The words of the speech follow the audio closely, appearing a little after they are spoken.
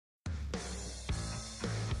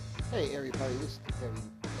Hey everybody, this is the Petty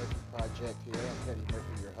Murphy Project here. I'm Petty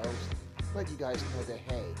Murphy, your host. Let you guys know that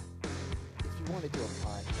hey, if you want to do a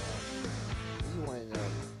podcast, you want to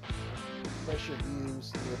express your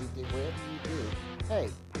views and everything, whatever you do, hey,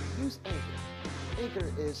 use Anchor. Anchor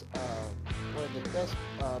is one of the best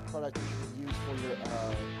products you can use for your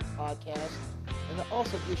podcast, and it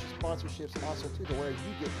also gives you sponsorships also too, to where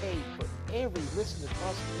you get paid for every listen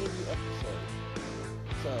across every episode.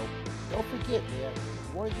 So don't forget, man.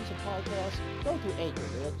 If you want to use a podcast, go to Anchor,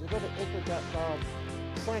 man. Just go to anchor.com,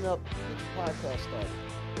 sign up, get your podcast started.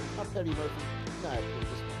 I'm Petty Murphy. Now I approve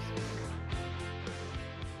this message.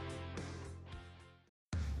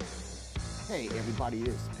 Hey everybody,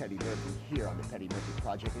 this is Petty Murphy here on the Petty Murphy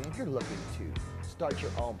Project. And if you're looking to start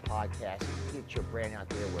your own podcast and get your brand out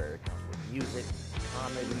there, where it comes with music,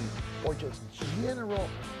 comedy, or just general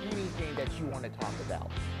anything that you want to talk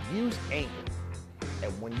about, use Anchor.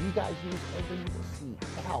 And when you guys use Anchor, you will see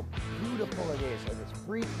how beautiful it is, and it's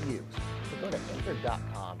free to use. So go to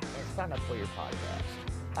anchor.com and sign up for your podcast.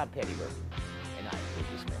 I'm Petty Murphy, and I approve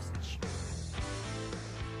this message.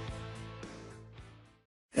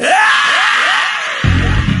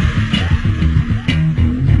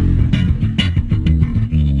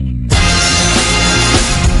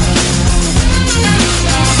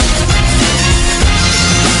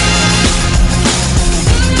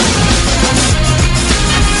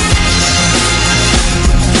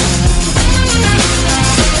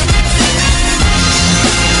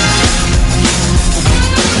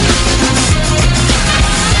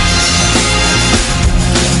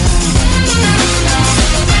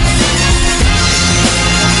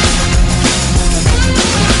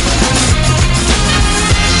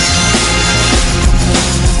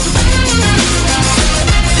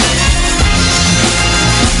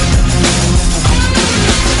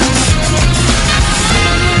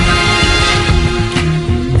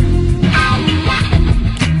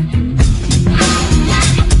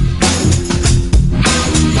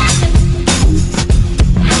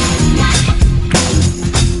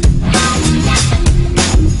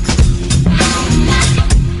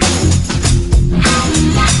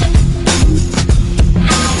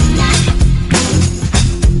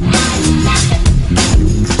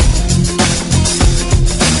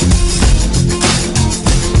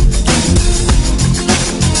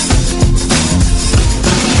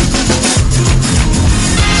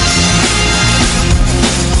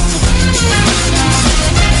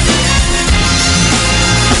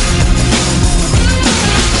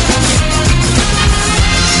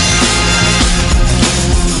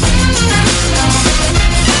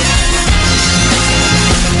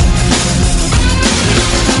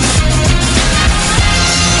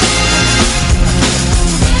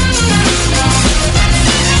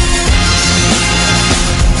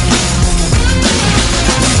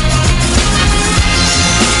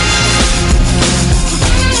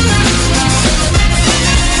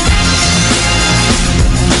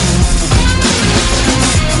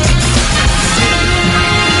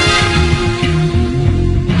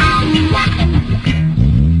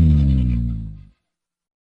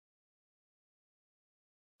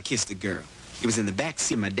 Kissed a girl. It was in the back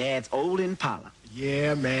seat of my dad's old Impala.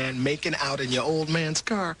 Yeah, man, making out in your old man's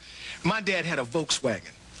car. My dad had a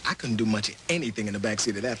Volkswagen. I couldn't do much of anything in the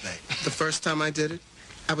backseat of that thing. The first time I did it,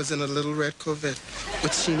 I was in a little red Corvette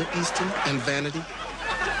with Sheena Easton and Vanity.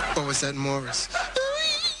 Or was that Morris?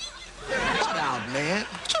 What out, man?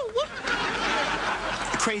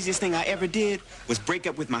 The craziest thing I ever did was break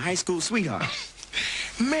up with my high school sweetheart.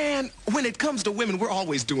 Man, when it comes to women, we're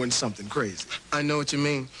always doing something crazy. I know what you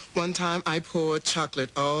mean. One time I poured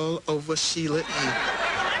chocolate all over Sheila E.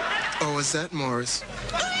 Or was that Morris?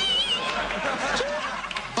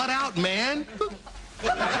 Butt out, man.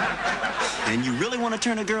 And you really want to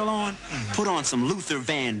turn a girl on? Put on some Luther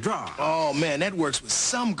Vandross. Oh, man, that works with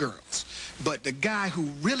some girls. But the guy who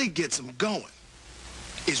really gets them going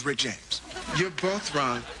is Rick James. You're both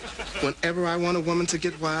wrong. Whenever I want a woman to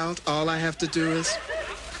get wild, all I have to do is...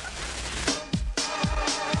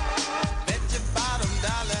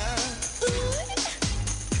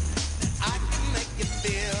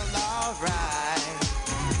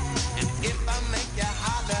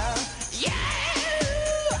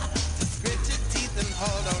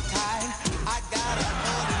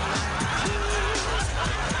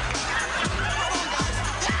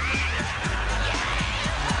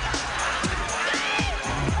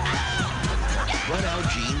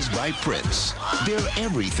 by Prince. They're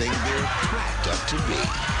everything they're cracked up to be.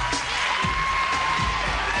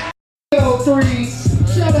 3,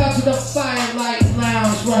 shout out to the Firelight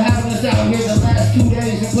Lounge for having us out here the last 2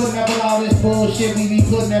 days and putting up with all this bullshit we be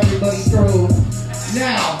putting everybody through.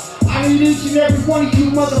 Now, I need each and every one of you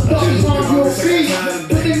motherfuckers on your feet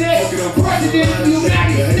for the next president of the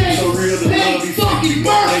United States. Hey, fucking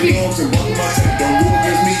Murphy! Don't go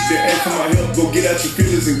against me, then ask for my help. Go get out your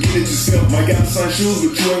feelings and get it yourself. Might got the sun shoes,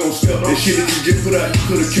 but you ain't gon' step. That shit that you just put out, you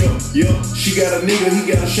could've kept. Yup, she got a nigga, he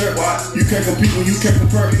got a shirt. Why? You can't compete when you can't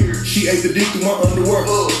compare. She ate the dick through my underwear.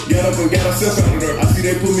 Got up and got herself out of there. I see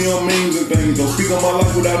they put me on memes and things. Don't speak on my life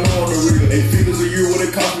without knowing the real. 8 figures a year, what it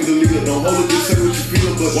cost me to leave it. Don't hold it, just say what you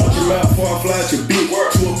feel. But watch your mouth before I fly at your bitch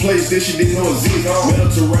to a place that she didn't know exist.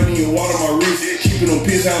 Mediterranean water my wrist. Keeping on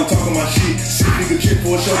piss, how I'm talking my shit. 6 nigga check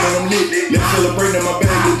for a show, man, I'm lit. Let's celebrate that my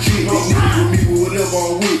bag legit. These niggas with me with whatever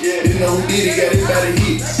I'm with. Didn't know who did it, got everybody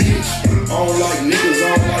hit. Bitch, I don't like niggas, I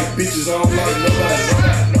don't like bitches, I don't like nobody.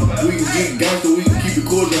 We can get gangster, we can keep it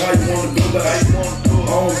cordial, how you wanna go back.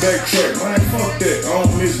 I don't backtrack, man, fuck that, I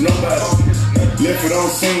don't miss nobody. Left it on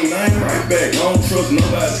scene, I ain't right back, I don't trust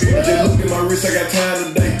nobody. I just look at my wrist, I got time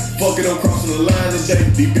today. Fuck it, I'm crossing the line today.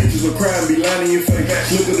 These bitches will cry and be lying in your face.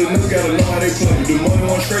 Look at the niggas, gotta know how they play. The money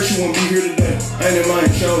won't straight, you won't be here today. Ain't in mind,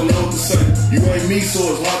 y'all know what to say. You ain't me, so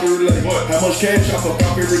it's hard to relate. How much cash I fuck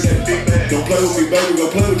off every day? Don't play with me, baby, go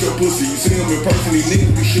play with your pussy. You see them in person, these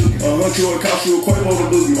niggas be shooting. Hunt you and cost you a quail on the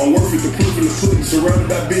boogie. I'm worth it, the proof in the pudding. Surrounded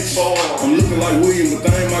by bitches. I'm looking like William, but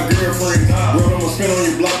they ain't my girlfriend. Bro, I'ma spin on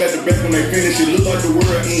your block at the back when they finish. It look like the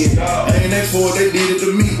world end. I ain't asked for it, they did it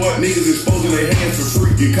to me. Niggas exposing their hands for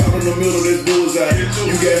free. Get caught in the middle, that's bullseye.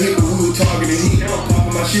 You got hit, but we were targeting heat.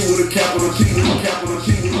 Popping my shit with a capital T, with a capital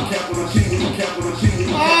T, with a capital T, with a capital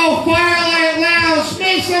T. Oh, Firelight Lounge,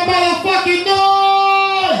 make some motherfucking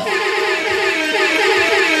noise!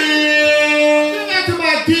 Back to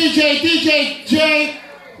my DJ J.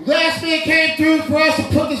 Last man came through for us to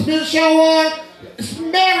put this big show on. It's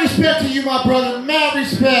mad respect to you, my brother. Mad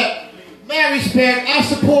respect. Mad respect. I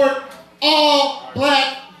support all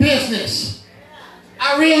black business.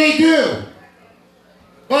 I really do.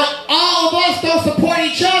 But all of us don't support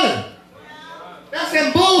each other. That's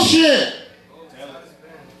some bullshit.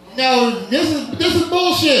 No, this is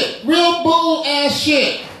bullshit. Real bull ass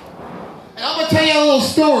shit. And I'm gonna tell you a little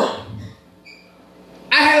story.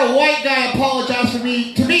 I had a white guy apologize to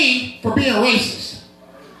me for being racist.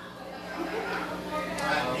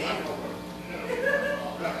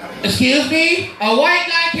 Excuse me? A white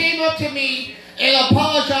guy came up to me and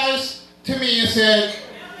apologized to me and said,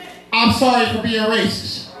 I'm sorry for being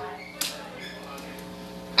racist.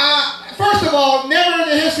 First of all, never in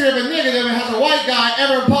the history of a nigga ever has a white guy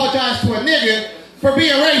ever apologized to a nigga for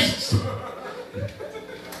being racist.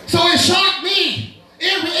 So it shocked me.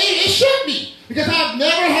 It shocked me. Because I've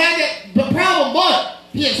never had the problem, but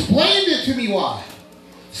he explained it to me why.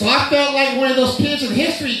 So I felt like one of those kids in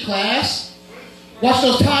history class. Watch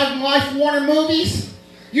those Time Life Warner movies?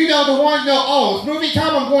 You know the ones, oh, it's movie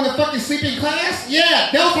time, I'm going to fucking sleep in class? Yeah,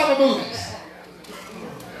 those type of movies.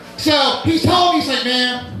 So he told me, he's like,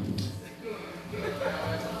 man,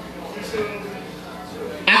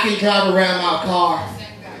 I can drive around my car,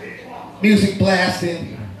 music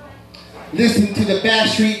blasting, listen to the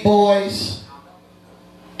Backstreet Boys.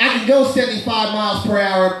 I can go 75 miles per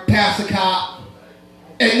hour past a cop,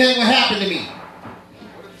 and then what happened to me?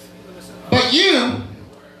 But you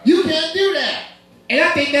can't do that. And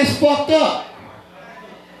I think that's fucked up.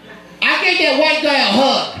 I gave that white guy a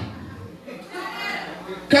hug.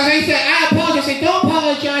 Because he said, I apologize. I said, don't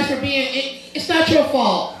apologize for being, it's not your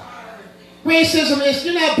fault. Racism is,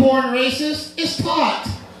 you're not born racist. It's taught.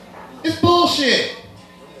 It's bullshit.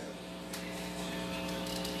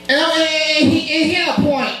 And he had a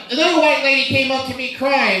point. Another white lady came up to me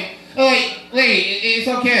crying. Like, lady, it's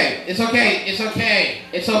okay. It's okay. It's okay.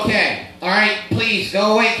 It's okay. All right? Please,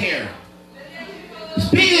 go away, Karen.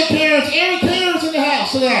 Speaking of Karens, every Karen's in the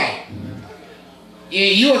house tonight. Yeah,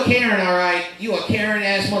 you a Karen, all right? You a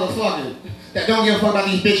Karen-ass motherfucker that don't give a fuck about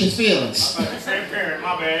these bitches' feelings. Same Karen,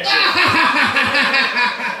 my bad.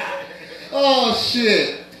 Oh,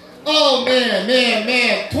 shit. Oh,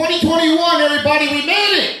 man. 2021, everybody, we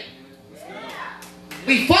made it.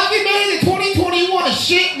 We fucking made it. 2021.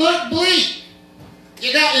 Shit looked bleak.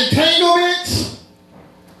 You got entanglements,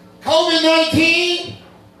 COVID-19,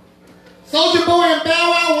 Soulja Boy and Bow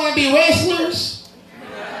Wow want to be wrestlers,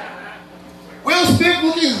 Will Smith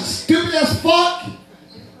looking stupid as fuck.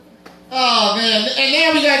 Oh, man. And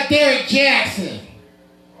now we got Derek Jackson.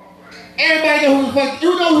 Everybody know who the fuck,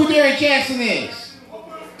 you know who Derek Jackson is.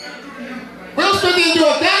 Will Smith didn't do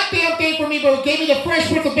a goddamn thing for me, but gave me the Fresh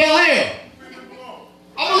Prince of Bel-Air.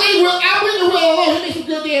 I believe Will alone, he makes some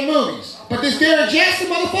good damn movies. But this Derek Jackson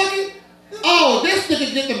motherfucker, oh, this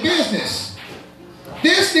nigga get the business.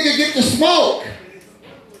 This nigga get the smoke.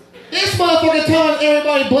 This motherfucker telling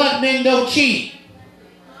everybody black men don't cheat.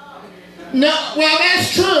 No, well,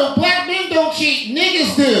 that's true. Black men don't cheat.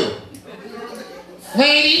 Niggas do.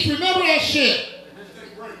 Ladies, remember that shit.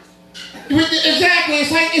 Exactly.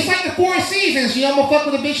 It's like the 4 seasons. You know, I'm gonna fuck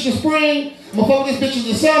with a bitch in the spring. I'm gonna fuck with this bitch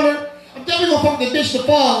in the summer. I'm definitely gonna fuck with the bitch in the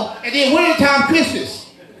fall. And then wintertime, Christmas.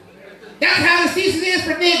 That's how the season is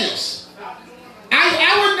for niggas.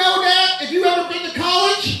 I would know that if you ever been to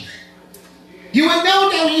college. You would know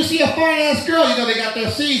that when you see a fine ass girl, you know they got their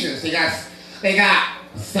seasons. They got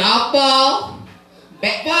softball,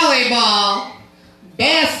 volleyball,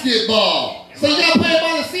 basketball. So you gotta play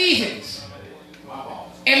by the seasons.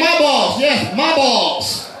 And my balls, yes, my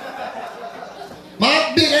balls.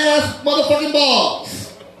 My big ass motherfucking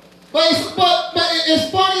balls. But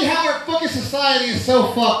it's funny how our fucking society is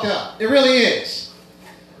so fucked up. It really is.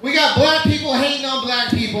 We got black people hating on black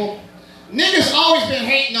people. Niggas always been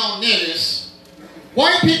hating on niggas.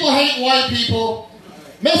 White people hate white people.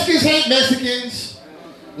 Mexicans hate Mexicans.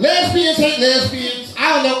 Lesbians hate lesbians.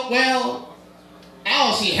 I don't know, well, I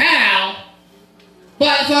don't see how.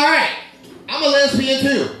 But it's alright. I'm a lesbian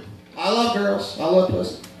too. I love girls. I love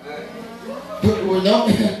pussy. No,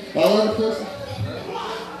 I love pussy.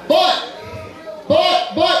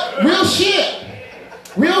 But, real shit.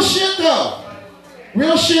 Real shit though.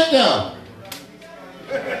 Real shit though.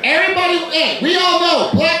 Everybody, hey, we all know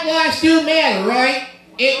black lives do matter, right?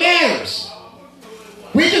 It matters.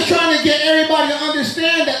 We're just trying to get everybody to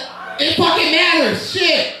understand that it fucking matters.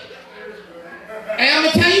 Shit. And I'm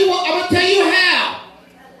gonna tell you what, I'm gonna tell you how.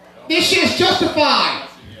 This shit's justified.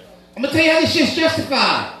 I'm gonna tell you how this shit's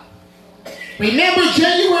justified. Remember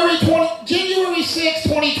January 6,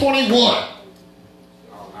 2021.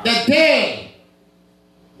 The day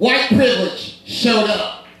white privilege showed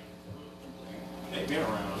up.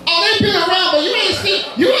 Oh, they've been around, but you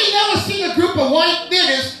ain't never seen a group of white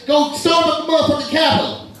niggas go storm up the motherfucking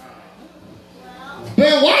Capitol.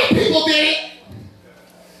 But white people did it.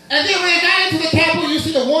 And then when they got into the Capitol, you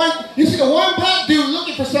see the one black dude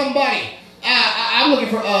looking for somebody. I'm looking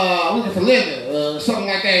for Linda, something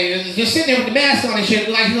like that. Just sitting there with the mask on and shit,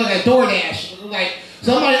 like he look like DoorDash. Like,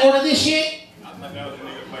 somebody ordered this shit?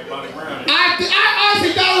 I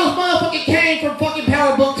honestly thought it was motherfucking Kane from fucking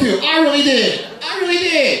Power Book 2. I really did.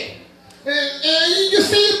 And you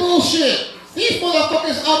see the bullshit. These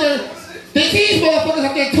motherfuckers out there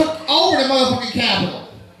took over the motherfucking Capitol.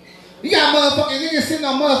 You got motherfucking niggas sitting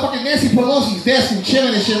on motherfucking Nancy Pelosi's desk and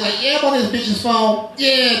chilling and shit like, yeah, I'm on this bitch's phone.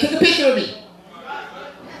 Yeah, take a picture of me.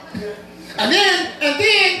 And then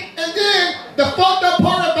the fucked up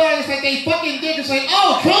part about it is like they fucking think it's like,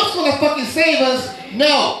 oh, Trump's gonna fucking save us.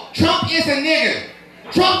 No, Trump is a nigger.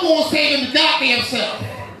 Trump gonna save him the goddamn self.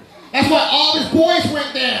 That's why all his boys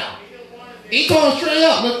went down. He told him straight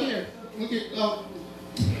up, look here, I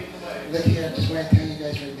just want to tell you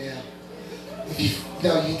guys right now.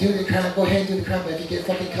 You do the crime, go ahead and do the crime, but if you get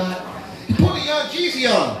fucking caught, you put a Young Jeezy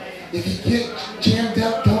on. If you get jammed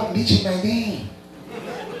up, don't mention my name.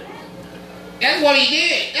 That's what he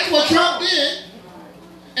did. That's what Trump did.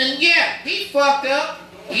 And yeah, he fucked up.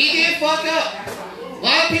 He did fuck up. A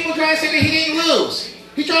lot of people try to say that he didn't lose.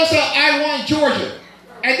 He tried to say, I won Georgia.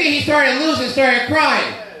 And then he started losing and started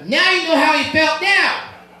crying. Now you know how he felt now.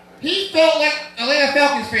 He felt like Atlanta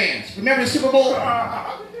Falcons fans. Remember the Super Bowl?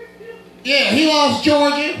 Yeah, he lost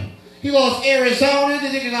Georgia. He lost Arizona.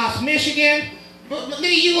 Then he lost Michigan. But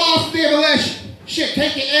then you lost the election. Shit,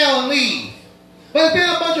 take your L and leave. But it's been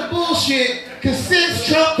a bunch of bullshit because since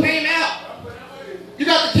Trump came out, you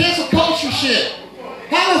got the cancel culture shit.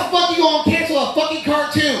 How the fuck you gonna cancel a fucking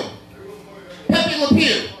cartoon? Pepe Le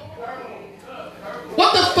Pew.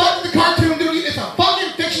 What the fuck did the cartoon do? It's a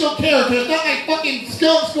fucking fictional character. It's not like fucking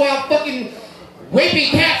skunks go out fucking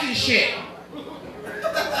raping cats and shit.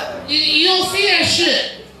 You don't see that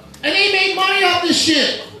shit. And they made money off this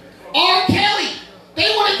shit. R. Kelly. They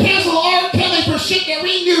want to cancel R. Kelly for shit that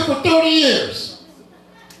we knew for 30 years.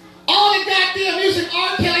 All the goddamn music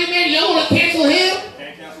R. Kelly made, y'all want to cancel him?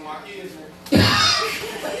 Can't cancel my kids.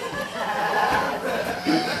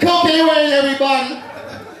 Copyright everybody.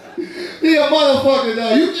 He a motherfucker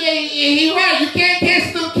though. He right. You can't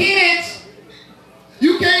cancel them kids.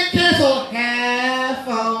 You can't cancel half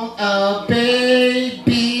on a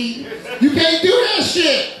baby. You can't do that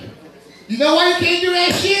shit. You know why you can't do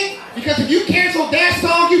that shit? Because if you cancel that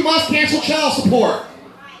song, you must cancel child support.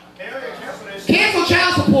 Cancel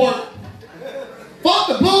child support. Fuck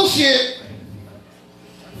the bullshit.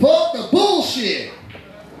 Fuck the bullshit.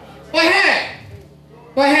 But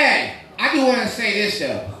hey, I do want to say this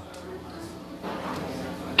though.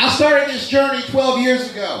 I started this journey 12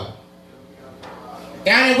 years ago.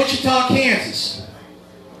 Down in Wichita, Kansas.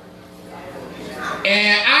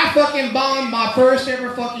 And I fucking bombed my first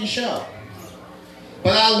ever fucking show.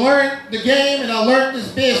 But I learned the game and I learned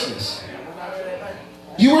this business.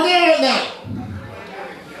 You were there at night.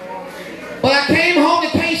 But I came home to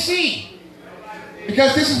KC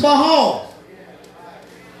because this is my home.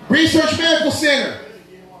 Research Medical Center,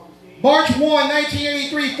 March 1,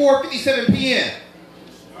 1983, 4:57 p.m.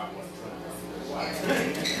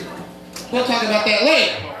 We'll talk about that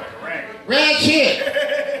later. Rad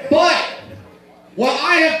shit. But what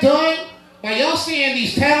I have done by y'all seeing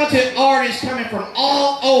these talented artists coming from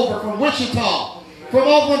all over, from Wichita, from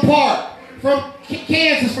Oakland Park, from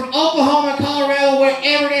Kansas, from Oklahoma, Colorado,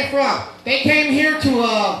 wherever they're from. They came here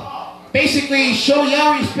to basically show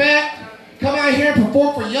y'all respect, come out here and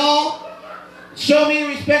perform for y'all, show me the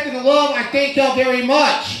respect and the love. I thank y'all very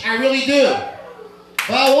much. I really do.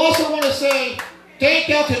 But I also want to say thank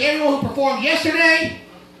y'all to everyone who performed yesterday.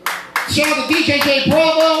 Shout out to DJ J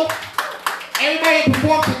Bravo, everybody who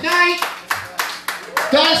performed tonight.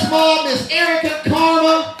 Dice Mob, Miss Erica,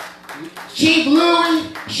 Karma, Chief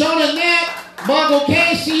Louie, Shona Nat, Mongo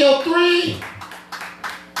K, CO3,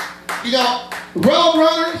 you know, Road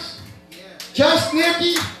Brothers, Just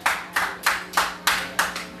Nicky,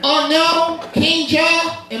 Unknown, King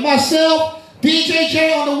Ja, and myself, DJ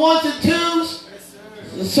J on the ones and twos.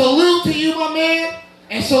 Salute to you, my man,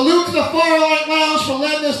 and salute to the Firelight Lounge for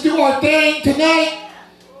letting us do our thing tonight.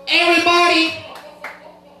 Everybody,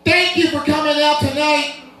 thank you for coming out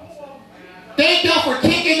tonight. Thank y'all for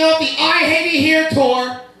kicking up the I Hate It Here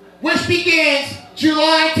tour, which begins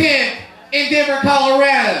July 10th in Denver,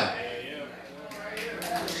 Colorado.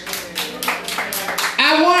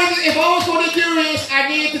 If I was going to do this, I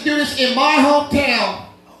needed to do this in my hometown.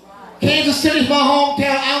 Kansas City's my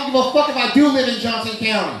hometown. I don't give a fuck if I do live in Johnson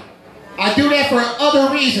County. I do that for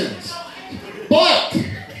other reasons. But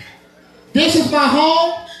this is my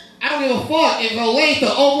home. I don't give a fuck if Olathe,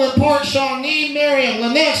 Oakland Park, Shawnee, Merriam,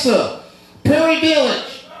 Lenexa, Prairie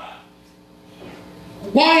Village,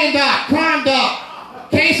 Wyandotte, Crime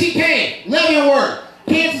Dock, KCK, Leavenworth,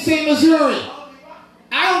 Kansas City, Missouri.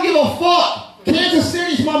 I don't give a fuck. Kansas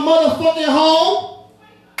City's my motherfucking home.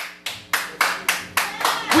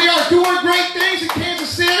 We are doing great things in Kansas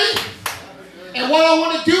City. And what I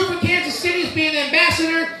want to do for Kansas City is be an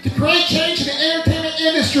ambassador to create change in the entertainment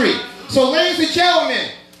industry. So ladies and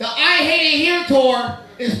gentlemen, the I Hate It Here tour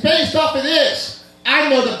is based off of this. I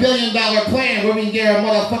know the $1 billion plan where we can get our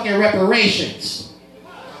motherfucking reparations.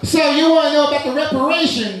 So you want to know about the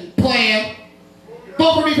reparation plan?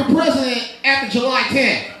 Vote for me for president after July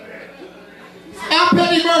 10th. I'm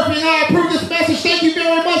Petty Murphy and I approve this message. Thank you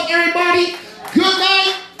very much, everybody. Good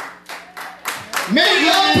night. Make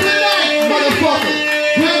love to the night, motherfucker.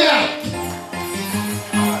 Good night.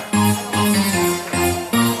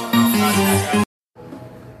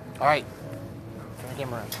 All right. Turn the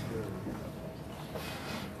camera around.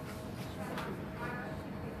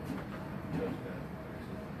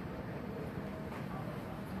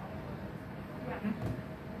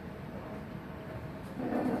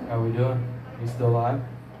 How we doing? You still live?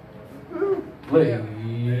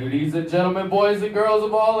 Ladies and gentlemen, boys and girls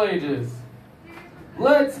of all ages,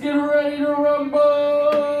 let's get ready to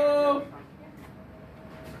rumble!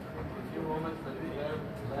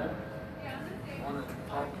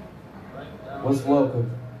 Let's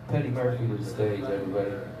welcome Petty Murphy to the stage,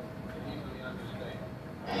 everybody.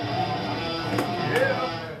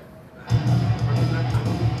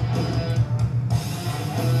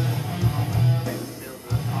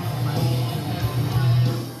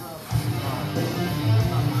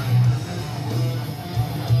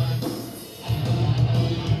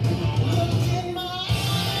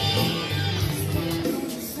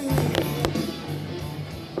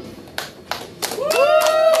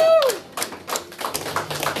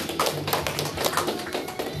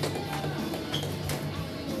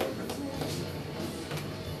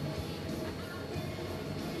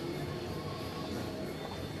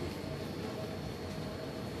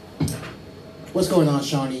 What's going on,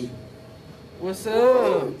 Shawnee? What's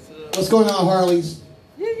up? What's going on, Harleys?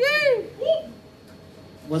 Yeah.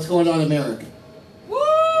 What's going on, America?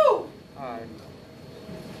 Woo!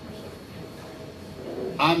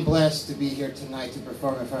 I'm blessed to be here tonight to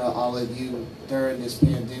perform in front of all of you during this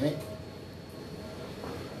pandemic.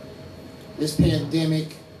 This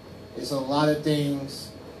pandemic is a lot of things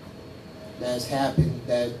that's happened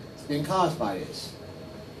that's been caused by this.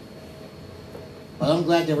 But I'm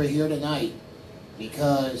glad that we're here tonight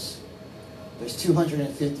because there's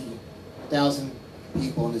 250,000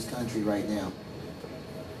 people in this country right now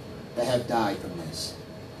that have died from this.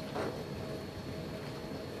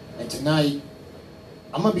 And tonight,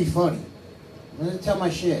 I'm going to be funny. I'm going to tell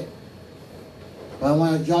my shit. But I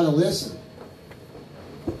want y'all to listen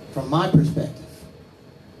from my perspective.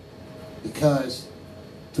 Because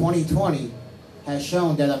 2020 has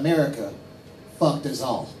shown that America fucked us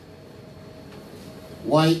all.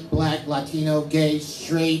 White, black, Latino, gay,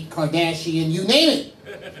 straight, Kardashian, you name it.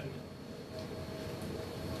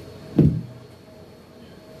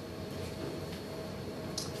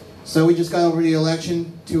 So we just got over the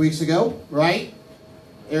election 2 weeks ago, right?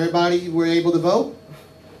 Everybody were able to vote?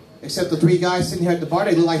 Except the 3 guys sitting here at the bar,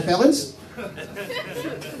 they look like felons.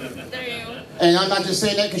 And I'm not just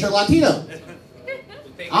saying that because you're Latino.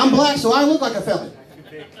 I'm black, so I look like a felon.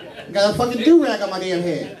 Got a fucking do-rag on my damn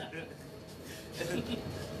head.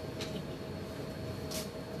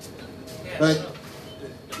 But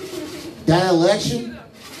that election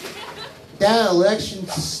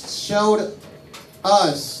showed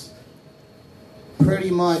us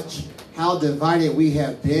pretty much how divided we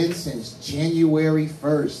have been since January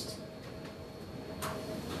 1st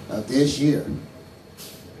of this year.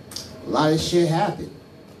 A lot of shit happened.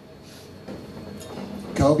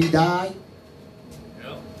 Kobe died.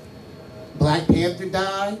 Black Panther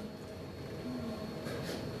died.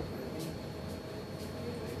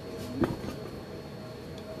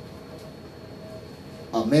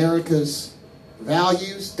 America's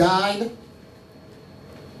values died.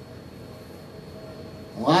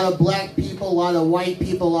 A lot of black people, a lot of white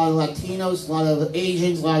people, a lot of Latinos, a lot of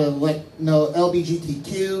Asians, a lot of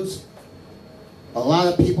LGBTQs. A lot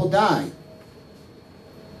of people died.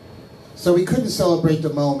 So we couldn't celebrate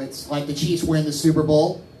the moments like the Chiefs win the Super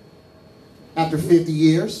Bowl after 50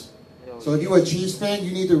 years. So if you're a Chiefs fan,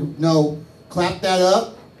 you need to clap that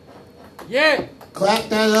up. Yeah. Clap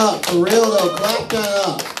that up. For real though, clap that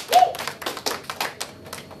up.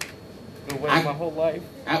 Been waiting my whole life.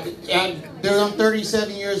 Dude, I'm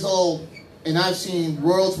 37 years old, and I've seen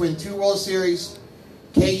Royals win 2 World Series,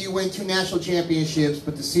 KU win 2 national championships,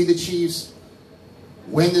 but to see the Chiefs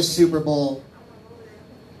win the Super Bowl,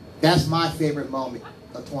 that's my favorite moment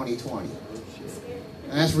of 2020.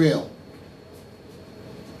 And that's real.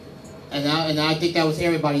 And I think that was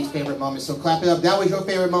everybody's favorite moment. So clap it up. That was your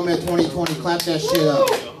favorite moment of 2020. Clap that shit up.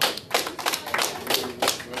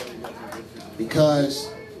 Because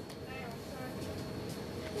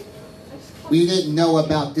we didn't know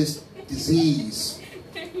about this disease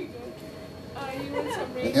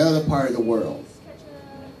in the other part of the world.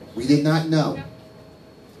 We did not know.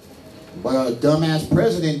 But our dumbass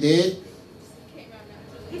president did.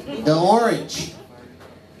 The orange.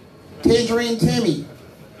 Tangerine Timmy.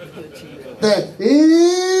 The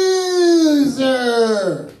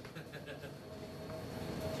loser.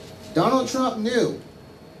 Donald Trump knew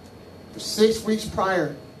for 6 weeks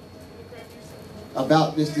prior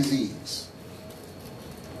about this disease.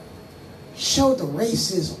 Showed the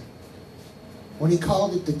racism when he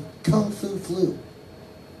called it the Kung Fu flu.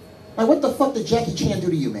 Like, what the fuck did Jackie Chan do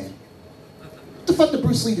to you, man? What the fuck did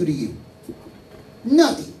Bruce Lee do to you?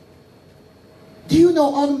 Nothing. Do you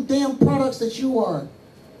know all them damn products that you are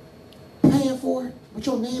paying for with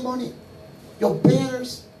your name on it? Your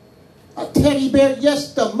banners? A teddy bear?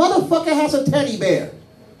 Yes, the motherfucker has a teddy bear.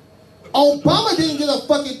 Obama didn't get a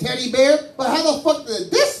fucking teddy bear, but how the fuck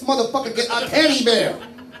did this motherfucker get a teddy bear?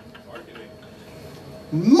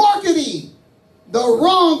 Marketing the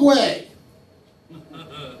wrong way.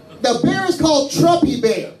 The bear is called Trumpy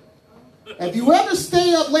Bear. If you ever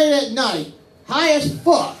stay up late at night, high as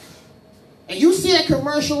fuck, and you see that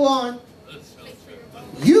commercial on,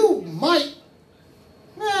 you might,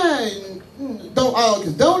 don't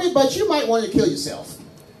condone it, but you might want to kill yourself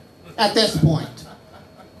at this point.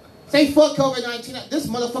 Say fuck COVID-19, this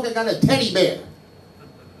motherfucker got a teddy bear.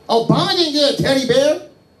 Obama didn't get a teddy bear.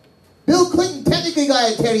 Bill Clinton technically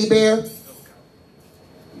got a teddy bear.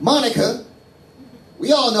 Monica,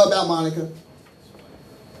 we all know about Monica.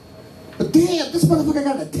 But damn, this motherfucker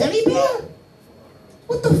got a teddy bear?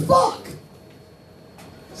 What the fuck?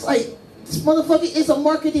 It's like, this motherfucker is a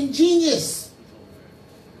marketing genius.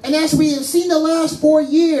 And as we have seen the last 4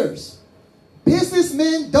 years,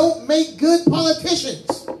 businessmen don't make good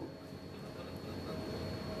politicians.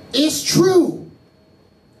 It's true.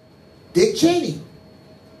 Dick Cheney,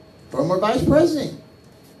 former vice president,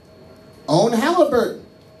 owned Halliburton.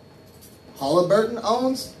 Halliburton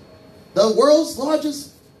owns the world's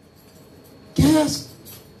largest gas,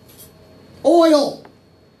 oil.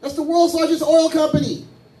 That's the world's largest oil company.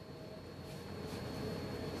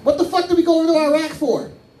 What the fuck did we go over to Iraq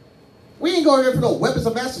for? We didn't go over there for no weapons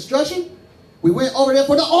of mass destruction. We went over there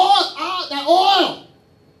for the oil. That oil.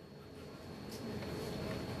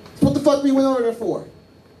 What the fuck we went over there for?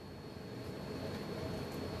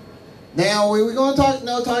 Now we're going to talk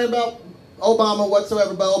about Obama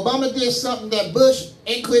whatsoever, but Obama did something that Bush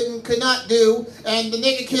and Clinton could not do, and the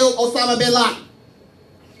nigga killed Osama bin Laden.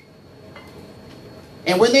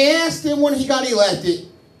 And when they asked him when he got elected,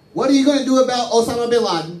 what are you going to do about Osama bin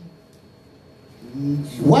Laden?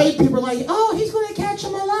 White people are like, oh, he's going to catch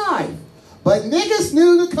him alive. But niggas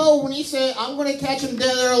knew the code when he said, I'm going to catch him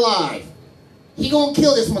dead or alive. He going to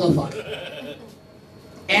kill this motherfucker.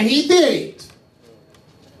 And he did it.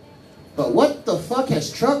 But what the fuck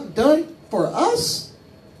has Trump done for us?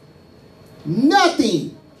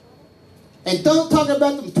 Nothing. And don't talk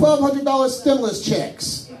about them $1,200 stimulus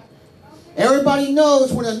checks. Everybody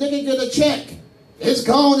knows when a nigga get a check, it's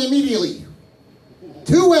gone immediately.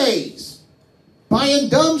 2 ways. Buying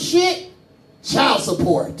dumb shit, child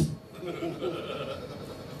support.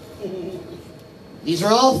 These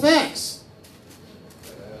are all facts.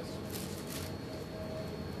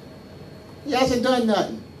 He hasn't done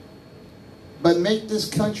nothing but make this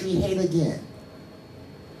country hate again.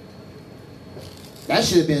 That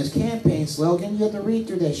should have been his campaign slogan. You have to read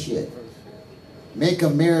through that shit. Make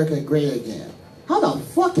America great again. How the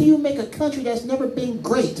fuck can you make a country that's never been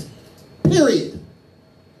great? Period.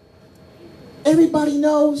 Everybody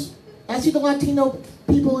knows. I see the Latino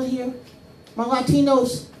people in here. My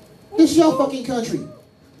Latinos, this is your fucking country.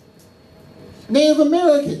 Native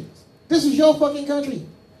Americans, this is your fucking country.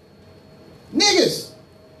 Niggas,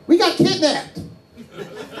 we got kidnapped.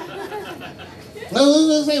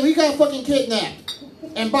 Let's say we got fucking kidnapped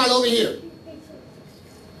and brought over here.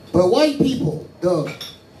 But white people, the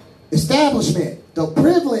establishment, the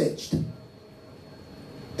privileged,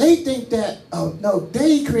 they think that, oh no,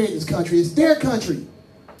 they created this country. It's their country.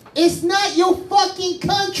 It's not your fucking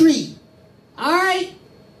country. Alright?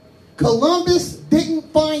 Columbus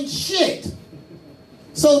didn't find shit.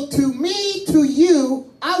 So to me, to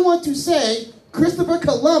you, I want to say Christopher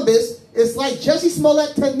Columbus is like Jesse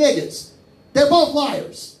Smollett to niggas. They're both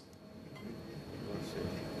liars.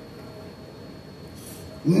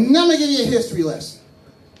 Now I'm going to give you a history lesson.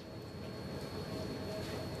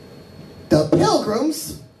 The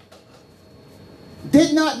Pilgrims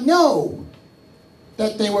did not know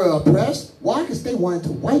that they were oppressed. Why? Because they wanted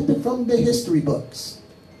to wipe it from the history books.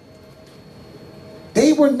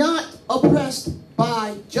 They were not oppressed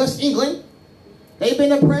by just England. They've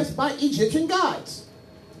been oppressed by Egyptian gods.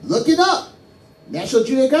 Look it up. National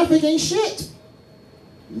Geographic ain't shit.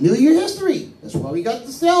 Knew your history. That's why we got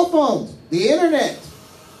the cell phones, the internet.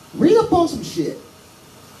 Read up on some shit.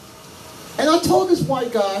 And I told this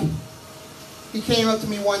white guy, he came up to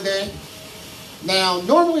me one day. Now,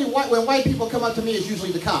 normally when white people come up to me, it's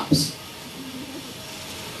usually the cops.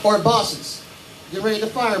 Or bosses. Get ready to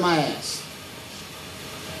fire my ass.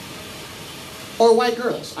 Or white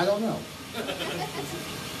girls. I don't know.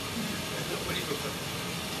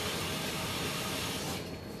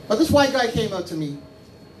 But this white guy came up to me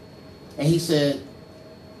and he said,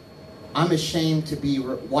 I'm ashamed to be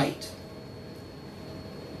white.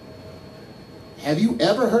 Have you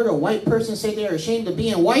ever heard a white person say they're ashamed of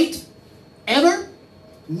being white? Ever?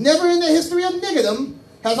 Never in the history of niggerdom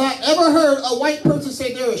has I ever heard a white person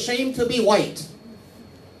say they're ashamed to be white.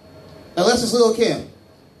 Unless it's Lil' Kim.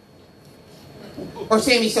 Or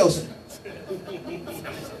Sammy Sosa.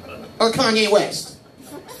 Or Kanye West.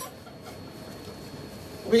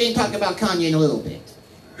 We didn't talk about Kanye in a little bit.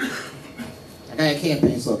 I got a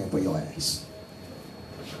campaign slogan for your ass.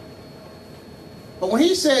 But when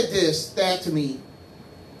he said that to me,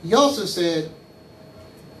 he also said,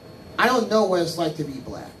 I don't know what it's like to be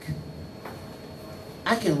black.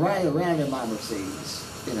 I can ride around in my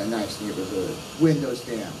Mercedes in a nice neighborhood, windows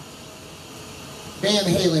down. Van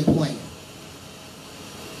Halen playing.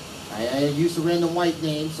 I used a random white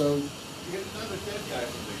name, so...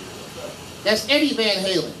 That's Eddie Van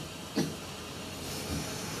Halen.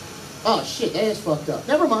 Oh shit, that is fucked up.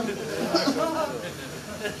 Never mind.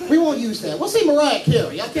 We won't use that. We'll say Mariah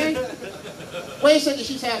Carey, okay? Wait a second,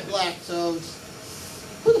 she's half black, so...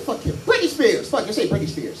 Who the fuck cares? Britney Spears. Fuck, you say Britney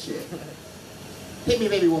Spears. Shit. Hit me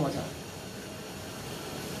baby one more time.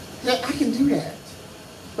 Now, I can do that.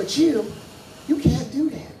 But you can't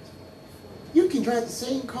do that. You can drive the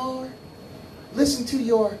same car, listen to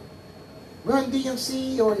your Run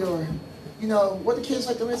DMC or your, you know, what the kids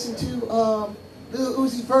like to listen to, Lil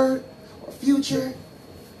Uzi Vert or Future,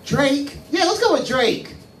 Drake. Yeah, let's go with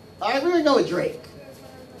Drake. All right, we're going to go with Drake.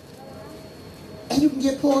 And you can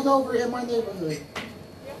get pulled over in my neighborhood.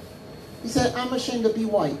 He said, I'm ashamed to be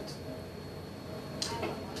white.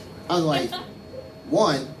 I'm like,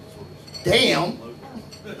 one, damn.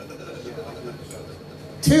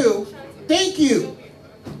 Two, thank you.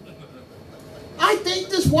 I thank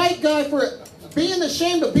this white guy for being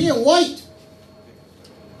ashamed of being white.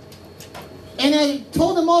 And I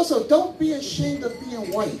told him also, don't be ashamed of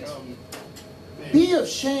being white. Be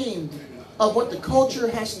ashamed of what the culture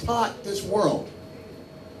has taught this world.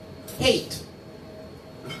 hate.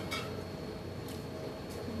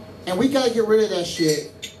 And we got to get rid of that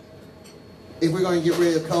shit if we're going to get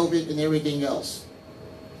rid of COVID and everything else.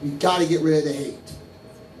 We got to get rid of the hate.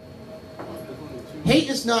 Hate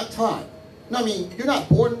is not taught. No, I mean, you're not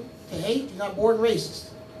born to hate. You're not born racist.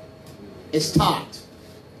 It's taught.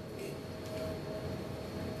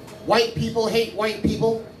 White people hate white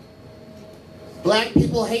people. Black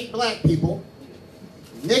people hate black people.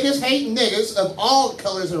 Niggas hate niggas of all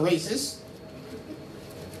colors and races.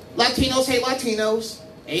 Latinos hate Latinos.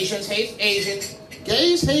 Asians hate Asians.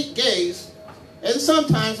 Gays hate gays. And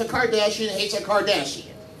sometimes a Kardashian hates a Kardashian.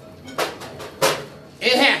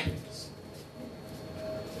 It happens.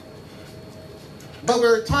 But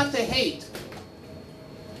we're taught to hate.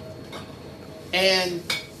 And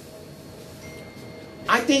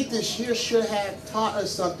I think this year should have taught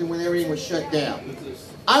us something when everything was shut down.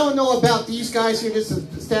 I don't know about these guys here, this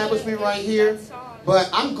establishment right here, but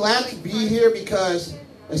I'm glad to be here because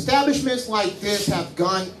establishments like this have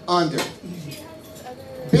gone under.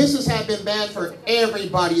 Business have been bad for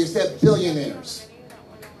everybody except billionaires.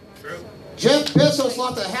 Jeff Bezos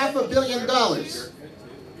lost $500 million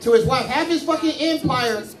to his wife, half his fucking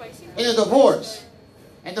empire in a divorce.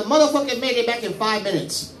 And the motherfucker made it back in 5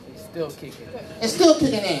 minutes. Still kicking. And still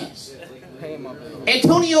kicking ass.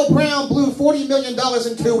 Antonio Brown blew $40 million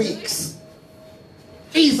in 2 weeks.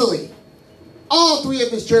 Easily. All 3 of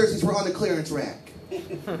his jerseys were on the clearance rack.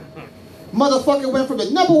 Motherfucker went from the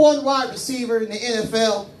 #1 wide receiver in the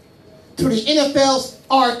NFL to the NFL's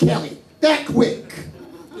R. Kelly. That quick.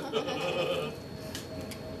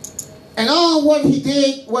 And all what he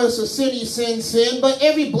did was a sin, but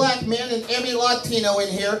every black man and every Latino in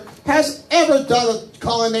here has ever done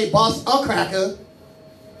calling their boss a cracker.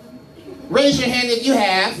 Raise your hand if you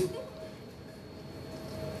have.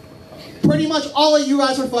 Pretty much all of you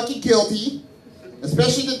guys are fucking guilty.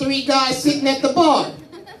 Especially the 3 guys sitting at the bar.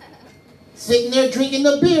 Sitting there drinking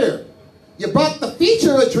the beer. You bought the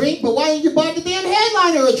feature a drink, but why didn't you buy the damn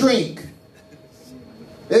headliner a drink?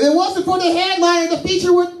 If it wasn't for the headliner, the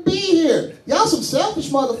feature wouldn't be here. Y'all some selfish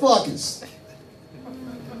motherfuckers.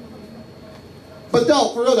 But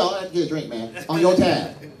no, for real though, I have to get a drink, man. On your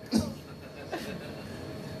tab.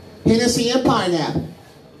 Hennessy and pineapple.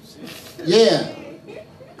 Yeah.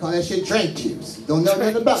 Call that shit drink juice. Don't know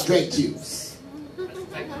nothing about drink juice.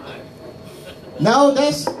 No,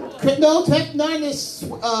 Tech 9 is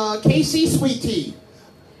KC Sweet Tea.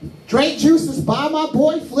 Drink juice is by my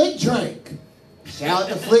boy Flick Drink. Shout out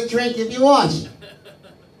to Flick Drink if you're watching.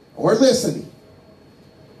 Or listening.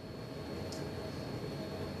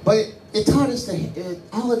 But it taught us that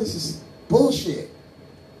all of this is bullshit.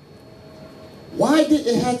 Why did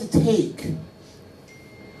it have to take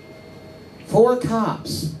 4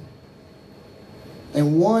 cops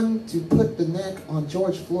and 1 to put the neck on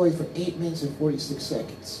George Floyd for 8 minutes and 46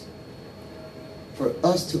 seconds for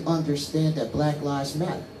us to understand that Black Lives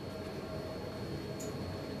Matter?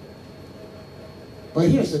 But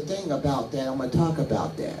here's the thing about that. I'm going to talk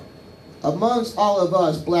about that. Amongst all of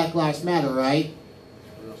us, Black Lives Matter, right?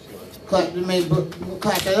 Clap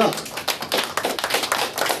it up.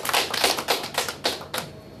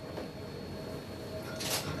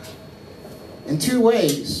 In 2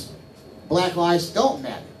 ways, Black lives don't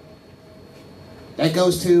matter. That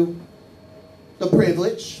goes to the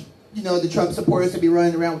privilege. You know, the Trump supporters to be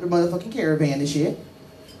running around with their motherfucking caravan and shit.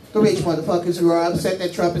 The rich motherfuckers who are upset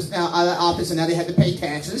that Trump is now out of office and now they have to pay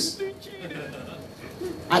taxes.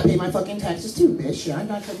 I pay my fucking taxes too, bitch. I'm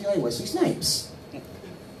not gonna be like Wesley Snipes.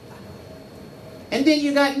 And then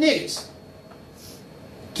you got niggas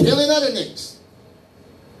killing other niggas.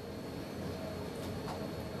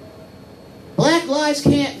 Black lives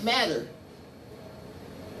can't matter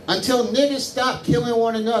until niggas stop killing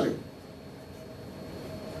one another.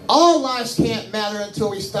 All lives can't matter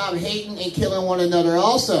until we stop hating and killing one another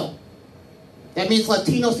also. That means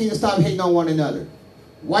Latinos need to stop hating on one another.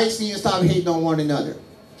 Whites need to stop hating on one another.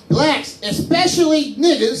 Blacks, especially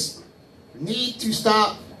niggas, need to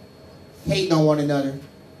stop hating on one another.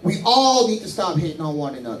 We all need to stop hating on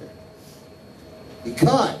one another.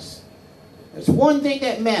 Because there's one thing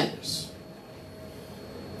that matters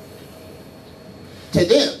to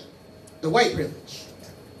them, the white privilege.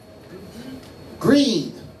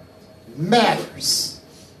 Green matters.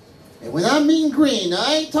 And when I mean green,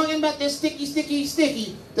 I ain't talking about that sticky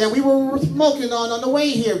that we were smoking on the way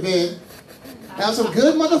here, Ben. Have some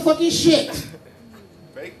good motherfucking shit.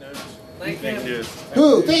 Fake news.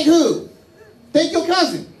 Who? Think who? Think your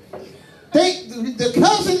cousin. Think the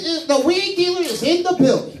cousin, the weed dealer is in the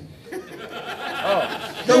building.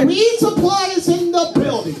 The weed supply is in the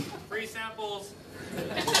building. Free samples.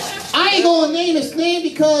 I ain't gonna name his name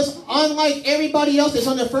because unlike everybody else that's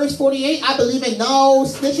on the first 48, I believe in no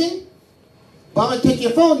snitching. But I'm gonna take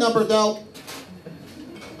your phone number though.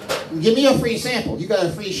 Give me a free sample. You got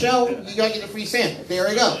a free show, you gotta get a free sample. There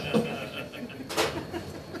we go.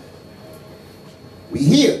 We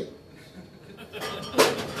here.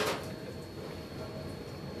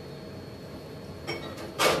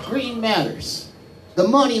 Green matters. The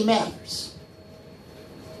money matters.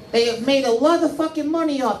 They have made a lot of fucking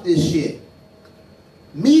money off this shit.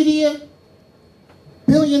 Media,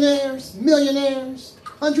 billionaires, millionaires,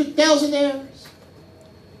 100,000aires.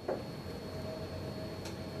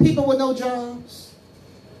 People with no jobs.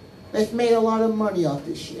 They've made a lot of money off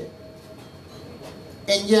this shit.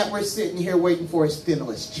 And yet we're sitting here waiting for a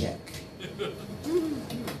stimulus check.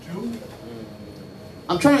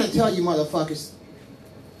 I'm trying to tell you motherfuckers.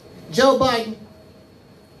 Joe Biden,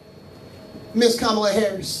 Miss Kamala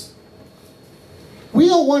Harris, we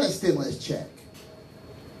don't want a stimulus check.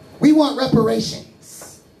 We want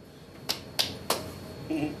reparations.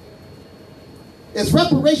 It's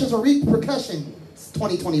reparations or repercussions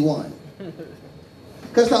 2021.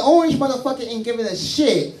 Because the orange motherfucker ain't giving us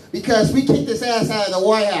shit because we kicked his ass out of the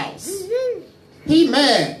White House. He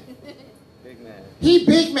mad. Big man. He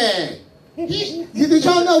big mad. Did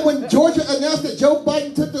y'all know when Georgia announced that Joe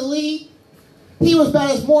Biden took the lead? He was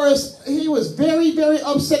he was very, very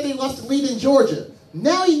upset they lost the lead in Georgia.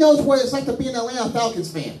 Now he knows what it's like to be an Atlanta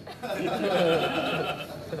Falcons fan.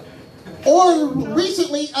 Or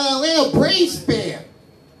recently, an Atlanta Braves fan.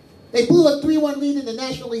 They blew a 3-1 lead in the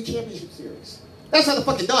National League Championship Series. That's how the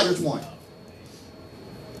fucking Dodgers won.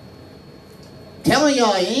 Telling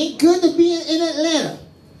y'all, it ain't good to be in Atlanta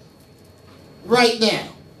right now.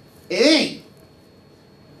 It ain't.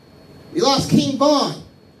 We lost King Von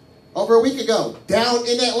over a week ago, down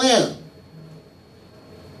in Atlanta.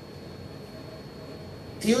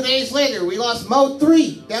 A few days later, we lost Mo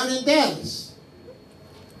 3 down in Dallas.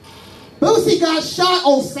 Boosie got shot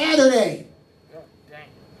on Saturday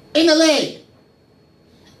in the leg.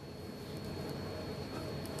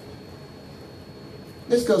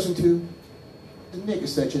 This goes into the nigga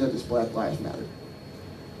section of this Black Lives Matter.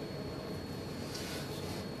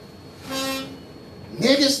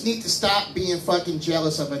 Niggas need to stop being fucking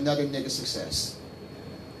jealous of another nigga's success.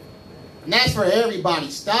 And that's for everybody.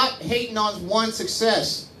 Stop hating on one's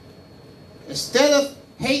success. Instead of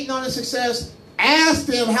hating on a success, ask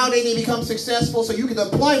them how they can become successful so you can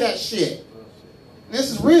apply that shit. And this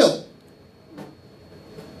is real.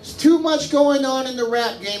 There's too much going on in the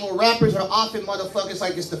rap game where rappers are often motherfuckers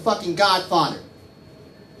like it's the fucking Godfather.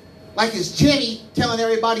 Like it's Jimmy telling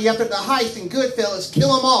everybody after the heist in Goodfellas,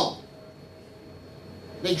 kill them all.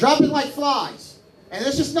 They drop it like flies. And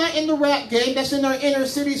it's just not in the rap game, that's in our inner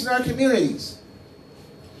cities and our communities.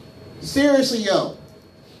 Seriously, yo.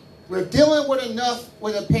 We're dealing with enough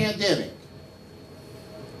with a pandemic.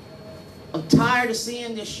 I'm tired of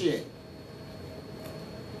seeing this shit.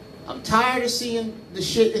 I'm tired of seeing the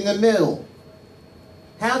shit in the middle.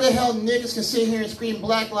 How the hell niggas can sit here and scream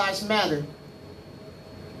Black Lives Matter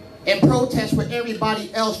and protest with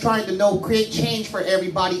everybody else trying to create change for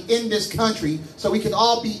everybody in this country so we can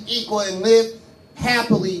all be equal and live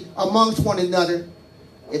happily amongst one another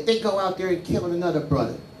if they go out there and kill another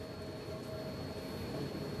brother?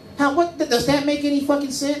 Does that make any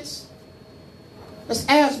fucking sense? That's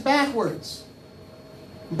ass backwards.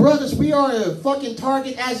 Brothers, we are a fucking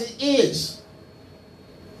target as it is.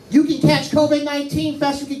 You can catch COVID-19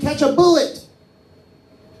 faster than you can catch a bullet.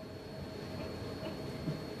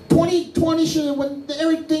 2020, when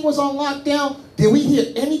everything was on lockdown, did we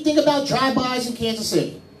hear anything about drive-bys in Kansas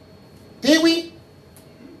City? Did we?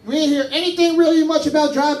 We didn't hear anything really much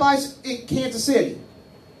about drive-bys in Kansas City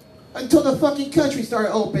until the fucking country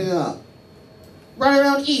started opening up. Right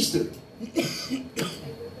around Easter.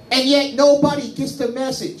 And yet nobody gets the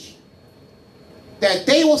message that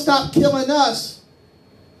they will stop killing us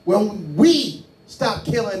when we stop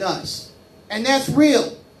killing us. And that's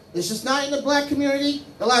real. It's just not in the black community,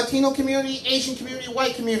 the Latino community, Asian community,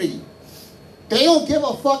 white community. They don't give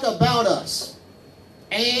a fuck about us.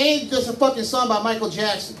 And it ain't just a fucking song by Michael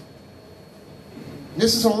Jackson.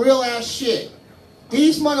 This is some real ass shit.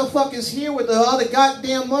 These motherfuckers here with all the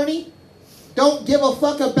goddamn money don't give a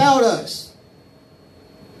fuck about us.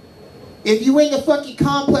 If you in the fucking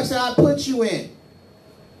complex that I put you in,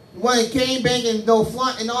 you want to gangbang and no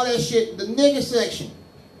flaunt and all that shit, the nigga section,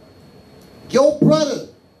 your brother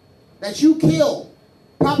that you killed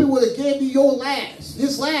probably would have gave you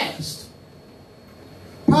his last.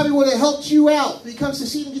 Probably would have helped you out to come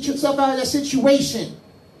succeed and get yourself out of that situation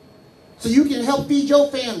so you can help feed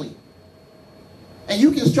your family. And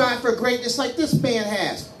you can strive for greatness like this man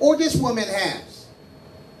has, or this woman has.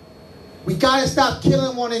 We gotta stop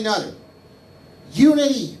killing one another.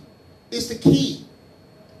 Unity is the key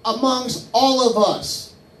amongst all of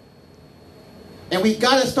us. And we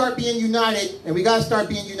gotta start being united, and we gotta start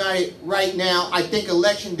being united right now. I think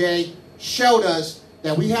Election Day showed us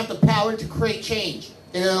that we have the power to create change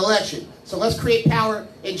in an election. So let's create power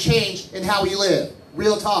and change in how we live.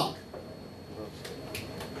 Real talk.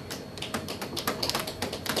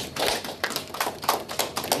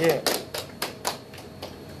 Yeah.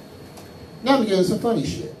 Now we're getting some funny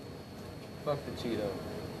shit. Fuck the Cheeto.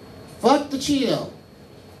 Fuck the Cheeto.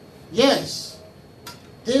 Yes.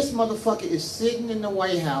 This motherfucker is sitting in the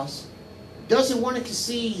White House, doesn't want to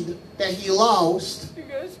concede that he lost. You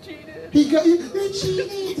guys cheated. They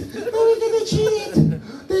cheated. Oh, they cheated.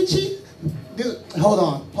 They cheated. Dude, hold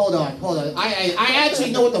on. I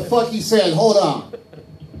actually know what the fuck he said. Hold on.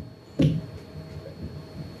 Oh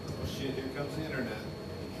shit, here comes the internet.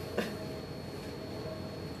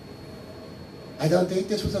 I don't think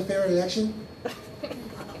this was a fair election.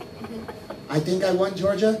 I think I won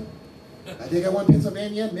Georgia. I think I won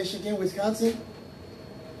Pennsylvania, Michigan, Wisconsin.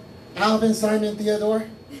 Alvin, Simon, Theodore.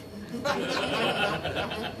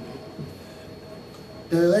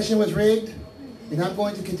 The election was rigged, and I'm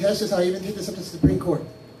going to contest this. I'll even take this up to the Supreme Court.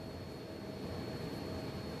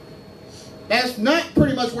 That's not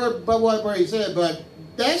pretty much where he said, but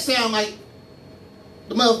that sounds like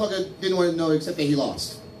the motherfucker didn't want to know except that he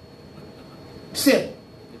lost. Simple.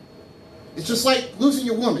 It's just like losing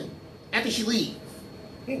your woman after she leaves.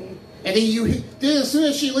 And then as soon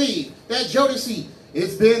as she leaves, that Jodeci,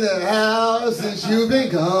 it's been a hour since you've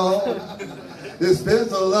been gone. It's been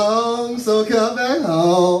so long, so come back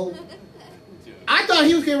home. I thought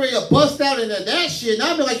he was getting ready to bust out into that shit, and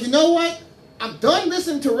I'd be like, you know what? I'm done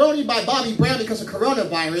listening to Roni by Bobby Brown because of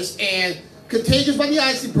coronavirus, and Contagious by the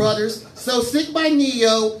Isley Brothers, So Sick by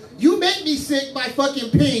Neo, You Make Me Sick by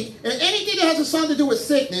fucking Pink, and anything that has a something to do with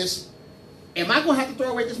sickness. Am I going to have to throw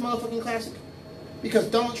away this motherfucking classic? Because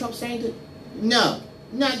Donald Trump saying it? No,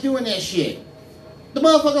 not doing that shit. The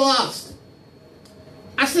motherfucker lost.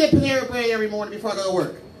 I sit at Panera Bread every morning before I go to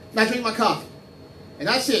work. And I drink my coffee. And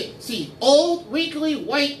I see old, wrinkly,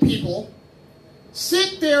 white people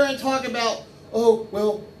sit there and talk about, oh,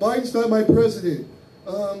 well, Biden's not my president.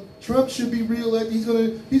 Trump should be reelected. He's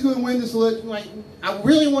gonna win this election. Like, I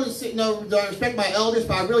really want to say, no, I respect my elders,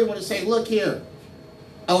 but I really want to say, look here,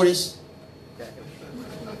 Otis.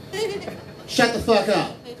 Shut the fuck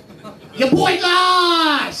up. Your boy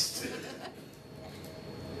lost!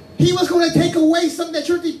 He was going to take away something that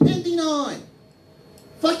you're depending on.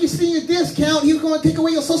 Fuck your senior discount, he was going to take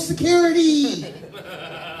away your Social Security.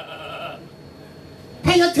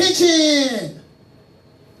 Pay attention!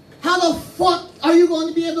 How the fuck are you going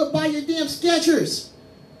to be able to buy your damn Skechers?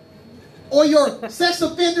 Or your Sex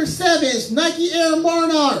Offender 7s, Nike Air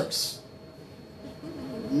Monarchs?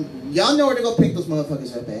 Y'all know where to go pick those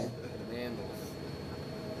motherfuckers up at.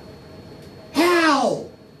 How?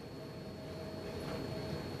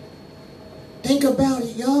 Think about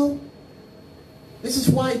it, yo. This is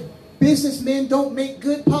why businessmen don't make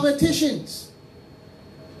good politicians.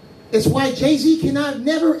 It's why Jay-Z cannot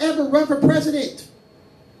never ever run for president.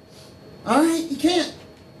 Alright, he can't.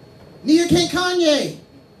 Neither can Kanye.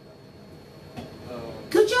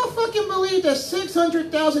 Could y'all fucking believe that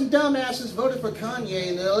 600,000 dumbasses voted for Kanye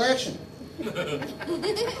in the election?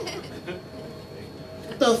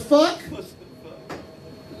 The fuck?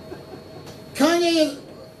 Kanye is...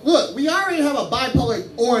 Look, we already have a bipolar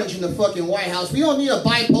orange in the fucking White House. We don't need a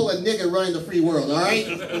bipolar nigga running the free world, alright?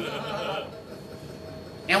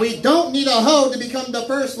 And we don't need a hoe to become the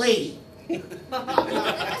first lady. We've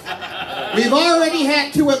already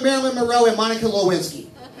had two with Marilyn Monroe and Monica Lewinsky.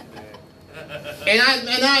 And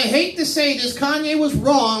I hate to say this, Kanye was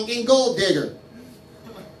wrong in Gold Digger.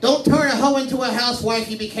 Don't turn a hoe into a housewife,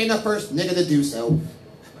 he became the first nigga to do so.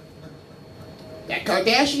 That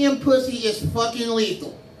Kardashian pussy is fucking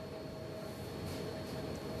lethal.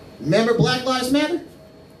 Remember Black Lives Matter?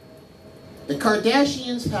 The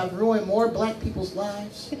Kardashians have ruined more black people's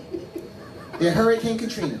lives than Hurricane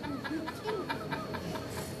Katrina.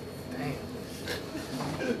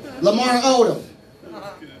 Lamar Odom.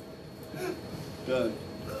 Done.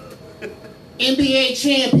 NBA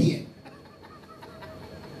champion.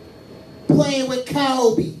 Playing with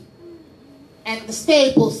Kobe at the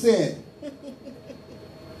Staples Center.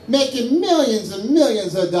 Making millions and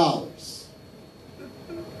millions of dollars.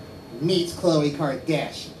 Meets Khloe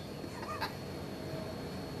Kardashian.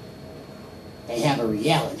 They have a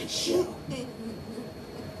reality show.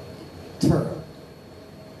 Terrible.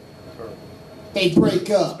 They break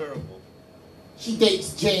up. She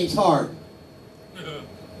dates James Harden.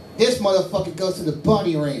 This motherfucker goes to the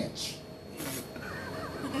bunny ranch.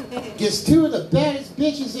 Gets two of the baddest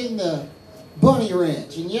bitches in the bunny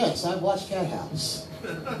ranch. And yes, I've watched Cat House.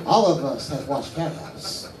 All of us have watched Cat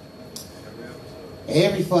House.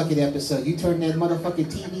 Every fucking episode, you turn that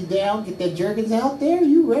motherfucking TV down, get that Jergens out there,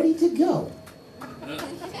 you ready to go.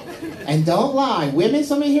 And don't lie. Women,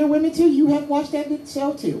 some of you here women too, you have watched that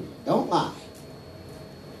show too. Don't lie.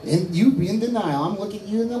 And you be in denial. I'm looking at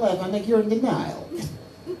you in the left. I think you're in denial.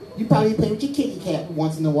 You probably play with your kitty cat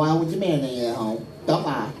once in a while when your man ain't at home. Don't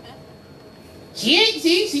lie. She ain't,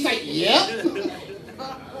 see? She's like, yep.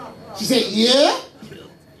 She said, yeah.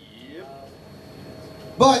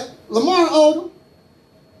 But Lamar Odom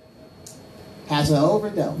has an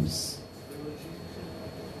overdose.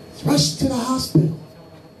 He's rushed to the hospital.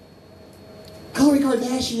 Khloe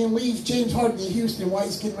Kardashian leaves James Harden in Houston while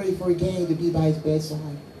he's getting ready for a game to be by his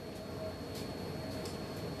bedside.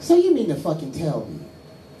 So you mean to fucking tell me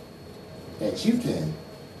that you can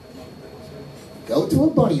go to a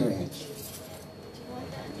bunny ranch,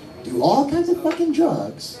 do all kinds of fucking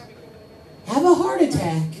drugs, have a heart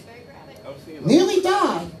attack, nearly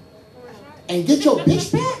die, and get your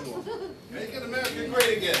bitch back? Making America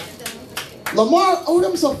great again. Lamar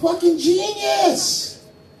Odom's a fucking genius.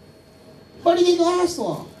 But he didn't last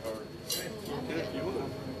long.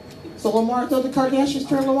 So Lamar thought the Kardashians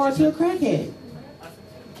turned Lamar to a crackhead.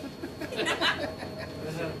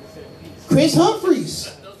 Chris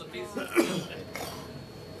Humphries.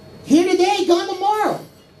 Here today, gone tomorrow.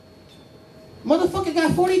 Motherfucker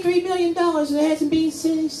got $43 million and it hasn't been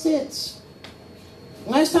seen since.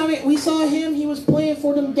 Last time we saw him, he was playing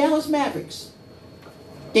for the Dallas Mavericks.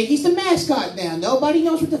 Think he's the mascot now. Nobody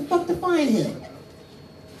knows what the fuck to find him.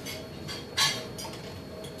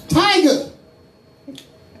 Tiger. I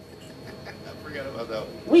forgot about that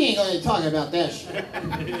one. We ain't gonna talk about that shit.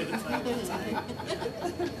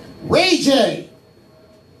 Ray J.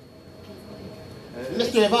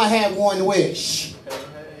 Mr. If I Had One Wish.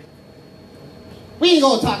 We ain't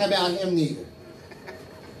gonna talk about him neither.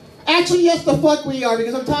 Actually, yes, the fuck we are,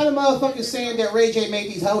 because I'm tired of motherfuckers saying that Ray J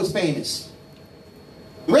made these hoes famous.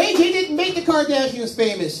 Ray J didn't make the Kardashians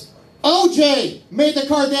famous. OJ made the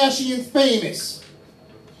Kardashians famous.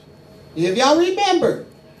 If y'all remember,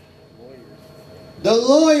 the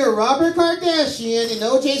lawyer Robert Kardashian and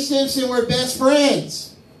O.J. Simpson were best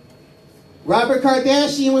friends. Robert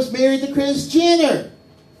Kardashian was married to Kris Jenner.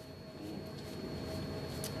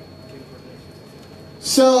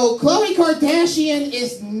 So Khloe Kardashian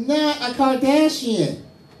is not a Kardashian.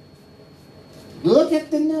 Look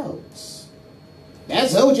at the notes.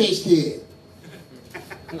 That's O.J.'s kid.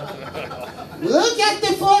 Look at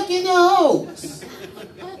the fucking notes.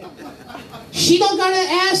 She don't got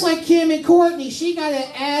an ass like Kim and Courtney. She got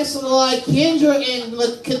an ass like Kendra and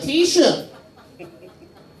Katisha.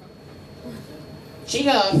 She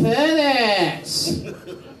got a fat ass.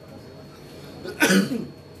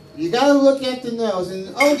 You gotta look at the nose.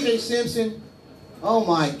 And O.J. Simpson, oh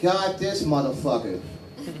my God, this motherfucker.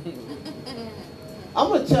 I'm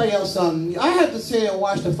gonna tell y'all something. I had to sit and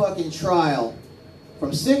watch the fucking trial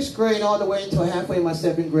from 6th grade all the way until halfway my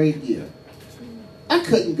 7th grade year. I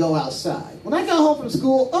couldn't go outside. When I got home from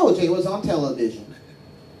school, OJ was on television.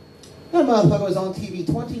 That motherfucker was on TV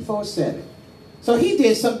 24/7. So he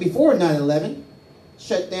did something before 9/11.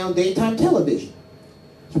 Shut down daytime television.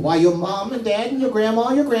 So why your mom and dad and your grandma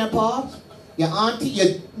and your grandpa, your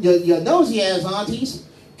auntie, your nosy ass aunties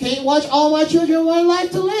can't watch All My Children One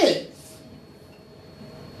Life to Live.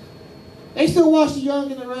 They still watch The Young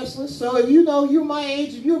and the Restless. So if you know you're my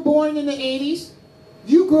age, if you were born in the 80s,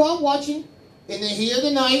 you grew up watching In the Heat of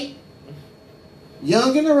the Night,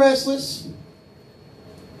 Young and the Restless,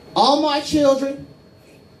 All My Children,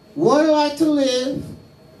 One Life to Live.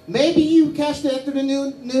 Maybe you catch that after the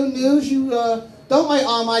new news. You don't like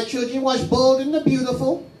All My Children. You watch Bold and the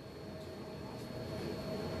Beautiful.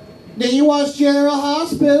 Then you watch General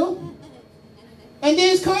Hospital. And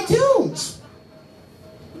then it's cartoons.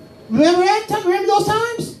 Remember that? Remember those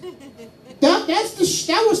times?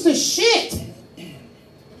 That was the shit.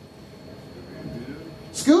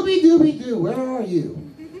 Scooby-Dooby-Doo, where are you?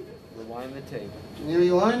 Rewind the tape.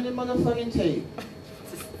 Rewind the motherfucking tape.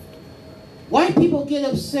 White people get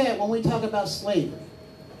upset when we talk about slavery.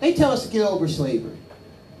 They tell us to get over slavery.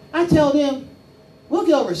 I tell them, we'll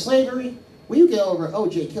get over slavery when you get over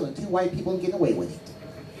O.J. killing 2 white people and getting away with it.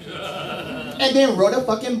 And then wrote a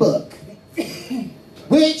fucking book.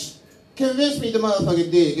 Which convinced me the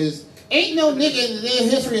motherfucker did, because ain't no nigga in the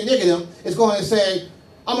history of niggerdom is going to say,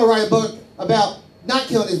 I'm going to write a book about not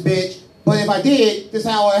killing this bitch, but if I did, this is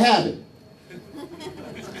how it happened.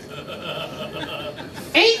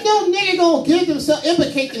 no nigga gonna give themselves,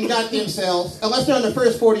 implicate them got themselves unless they're on the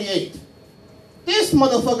first 48. This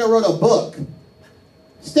motherfucker wrote a book,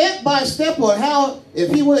 step by step, on how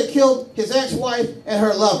if he would have killed his ex-wife and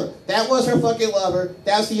her lover. That was her fucking lover.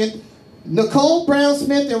 That's the Nicole Brown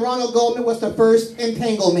Smith and Ronald Goldman was the first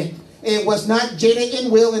entanglement. It was not Jada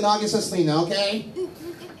and Will and August Aslina, okay?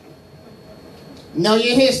 Know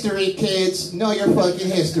your history, kids. Know your fucking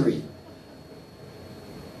history.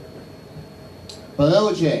 But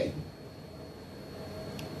OJ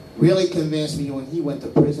really convinced me when he went to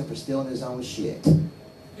prison for stealing his own shit.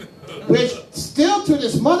 Which, still to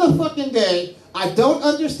this motherfucking day, I don't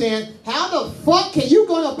understand how the fuck can you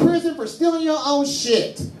go to prison for stealing your own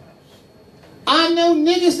shit? I know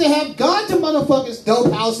niggas that have gone to motherfuckers'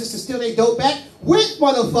 dope houses to steal their dope back with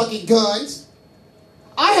motherfucking guns.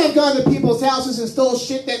 I have gone to people's houses and stole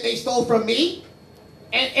shit that they stole from me.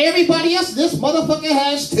 And everybody else, this motherfucker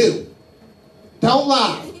has too. Don't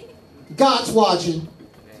lie. God's watching.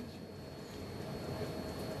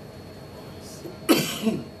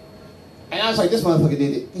 And I was like, this motherfucker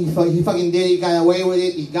did it. He fucking did it. He got away with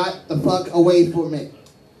it. He got the fuck away from it.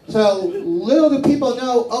 So, little do people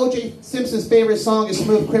know, O.J. Simpson's favorite song is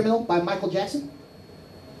Smooth Criminal by Michael Jackson.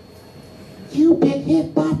 You've been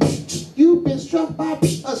hit by, you've been struck by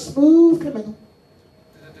a smooth criminal.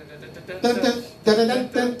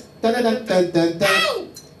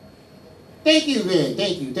 Thank you, Vin.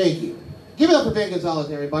 Thank you. Give it up for Vin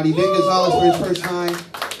Gonzalez, everybody. Vin Gonzalez for his first time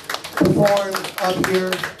performed up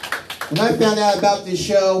here. When I found out about this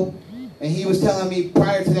show, and he was telling me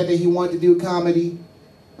prior to that he wanted to do comedy,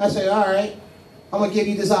 I said, all right, I'm going to give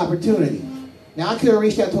you this opportunity. Now, I could have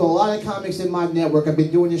reached out to a lot of comics in my network. I've been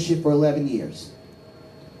doing this shit for 11 years.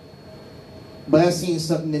 But I've seen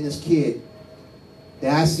something in this kid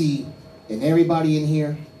that I see in everybody in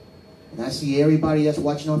here, and I see everybody that's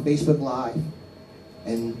watching on Facebook Live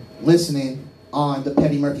and listening on the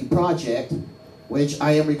Petty Murphy Project, which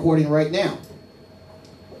I am recording right now.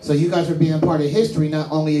 So you guys are being a part of history. Not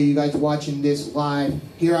only are you guys watching this live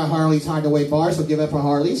here at Harley's Hideaway Bar, so give it up for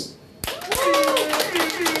Harley's.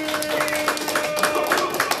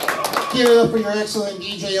 Give it up for your excellent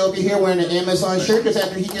DJ over here wearing an Amazon shirt, because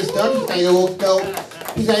after he gets done,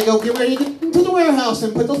 he's gotta go get ready to the warehouse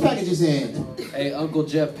and put those packages in. Hey, Uncle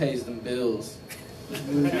Jeff pays them bills.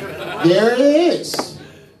 There it is.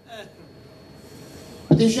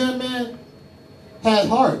 But this young man had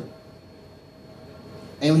heart.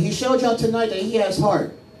 And he showed y'all tonight that he has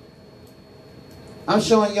heart. I'm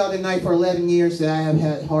showing y'all tonight for 11 years that I have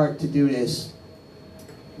had heart to do this.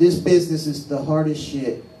 This business is the hardest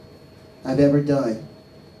shit I've ever done.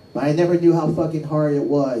 But I never knew how fucking hard it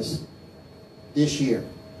was this year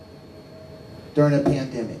during a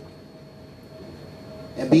pandemic.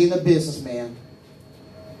 And being a businessman,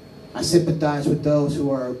 I sympathize with those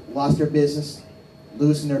who are lost their business,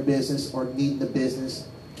 losing their business, or needing the business,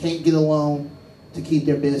 can't get a loan to keep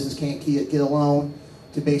their business, can't get a loan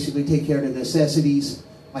to basically take care of their necessities,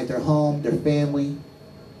 like their home, their family,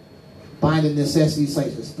 buying the necessities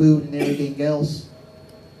like this food and everything else.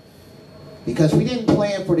 Because we didn't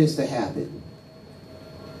plan for this to happen.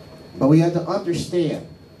 But we have to understand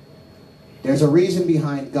there's a reason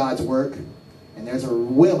behind God's work, and there's a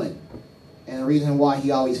willing and a reason why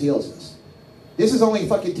he always heals us. This is only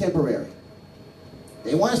fucking temporary.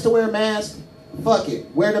 They want us to wear a mask, fuck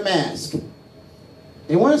it, wear the mask.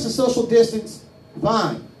 They want us to social distance,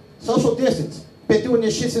 fine. Social distance. Been doing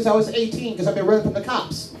this shit since I was 18 because I've been running from the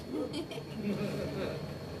cops.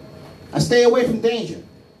 I stay away from danger.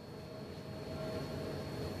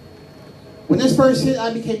 When this first hit,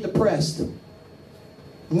 I became depressed.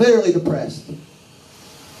 Literally depressed.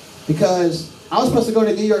 Because I was supposed to go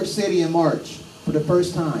to New York City in March for the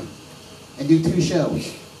first time and do 2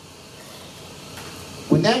 shows.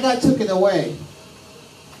 When that got taken away,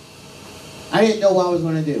 I didn't know what I was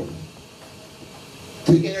going to do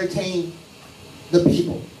to entertain the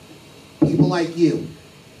people. People like you.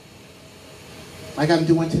 Like I'm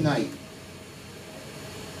doing tonight.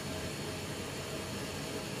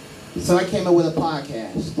 So I came up with a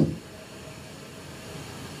podcast.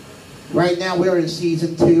 Right now we're in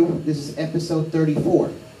season 2. This is episode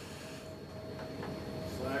 34.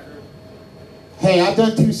 Hey, I've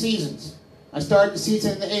done 2 seasons. I started the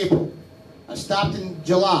season in April. I stopped in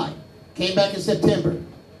July. Came back in September.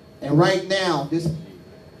 And right now, this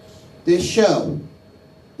show,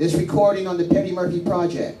 this recording on the Petty Murphy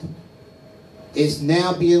Project, is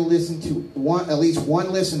now being listened to at least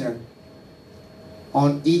one listener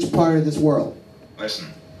on each part of this world. Listen.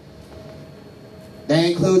 That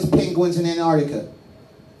includes penguins in Antarctica.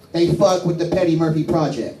 They fuck with the Petty Murphy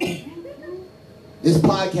Project. This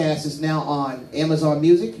podcast is now on Amazon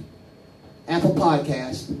Music, Apple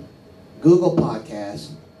Podcasts, Google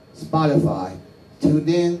Podcasts, Spotify,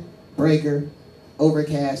 TuneIn, Breaker,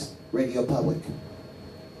 Overcast, Radio Public.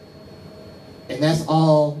 And that's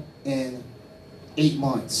all in 8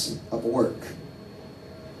 months of work.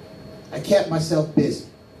 I kept myself busy.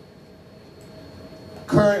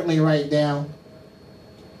 Currently, right now,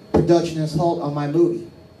 production is halt on my movie.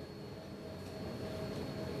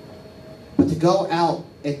 But to go out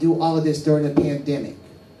and do all of this during the pandemic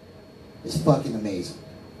is fucking amazing.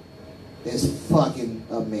 It's fucking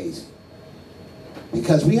amazing.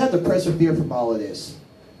 Because we have to persevere from all of this.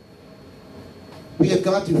 We have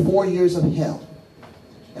gone through 4 years of hell.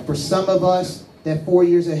 And for some of us, that 4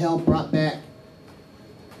 years of hell brought back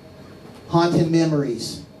haunted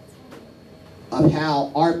memories of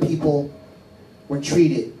how our people were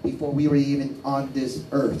treated before we were even on this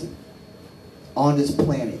earth, on this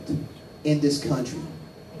planet, in this country.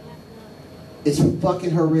 It's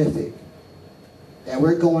fucking horrific that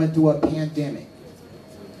we're going through a pandemic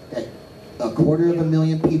that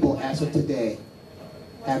 250,000 people as of today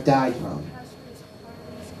have died from.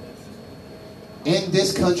 In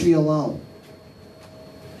this country alone,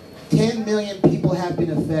 10 million people have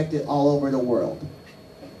been affected all over the world.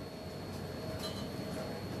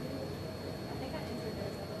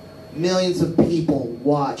 Millions of people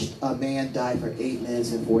watched a man die for 8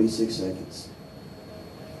 minutes and 46 seconds.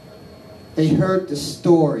 They heard the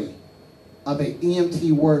story of an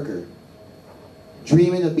EMT worker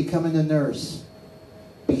dreaming of becoming a nurse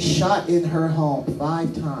be shot in her home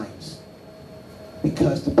 5 times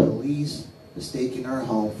because the police mistaken her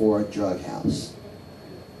home for a drug house.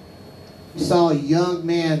 We saw a young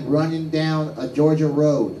man running down a Georgia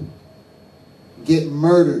road get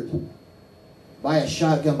murdered by a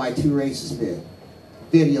shotgun by 2 racists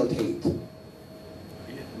videotaped.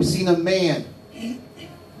 We've seen a man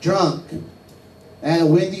drunk at a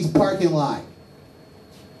Wendy's parking lot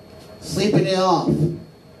sleeping it off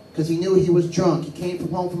because he knew he was drunk. He came from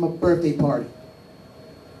home from a birthday party.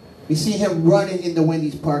 We see him running in the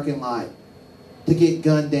Wendy's parking lot to get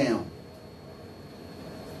gunned down.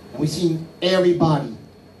 And we seen everybody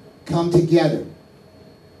come together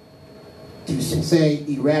to say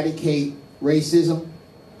eradicate racism,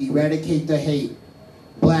 eradicate the hate.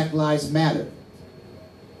 Black lives matter.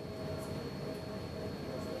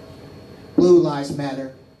 Blue lives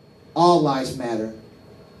matter. All lives matter.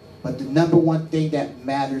 But the number one thing that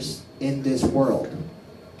matters in this world,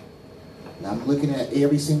 and I'm looking at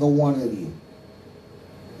every single one of you,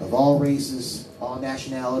 of all races, all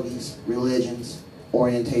nationalities, religions,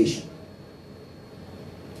 orientation.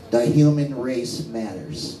 The human race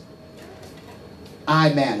matters.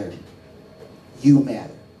 I matter. You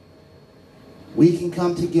matter. We can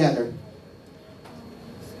come together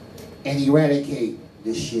and eradicate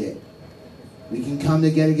this shit. We can come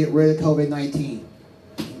together to get rid of COVID-19.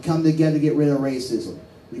 We can come together to get rid of racism.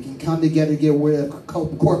 We can come together to get rid of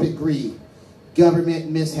corporate greed, government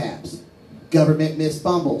mishaps, government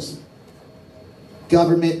misfumbles,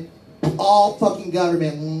 government, all fucking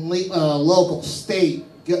government, local, state,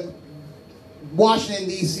 Washington,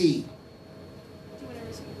 D.C.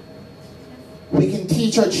 We can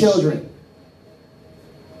teach our children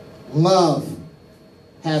love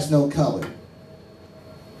has no color.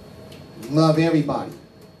 Love everybody.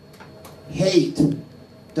 Hate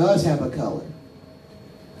does have a color.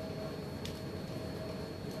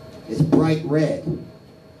 It's bright red.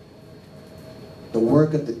 The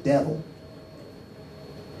work of the devil.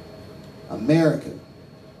 America.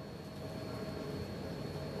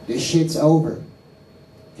 This shit's over.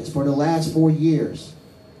 Because for the last 4 years,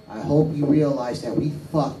 I hope you realize that we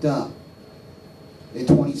fucked up in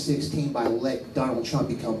 2016 by letting Donald Trump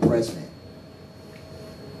become president.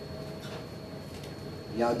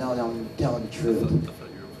 Y'all know that I'm telling the truth.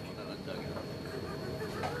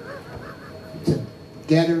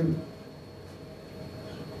 Together,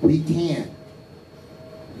 we can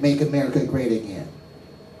make America great again.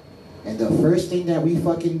 And the first thing that we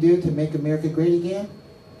fucking do to make America great again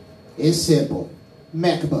is simple.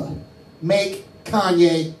 MECBA. Make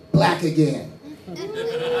Kanye black again.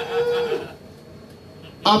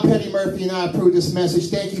 I'm Petty Murphy and I approve this message.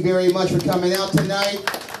 Thank you very much for coming out tonight.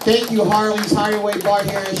 Thank you, Harley's Hideaway Bar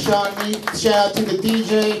here in Shawnee. Shout out to the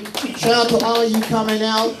DJ. Shout out to all of you coming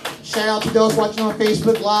out. Shout out to those watching on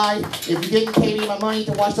Facebook Live. If you didn't pay me my money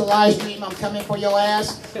to watch the live stream, I'm coming for your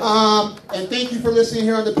ass. And thank you for listening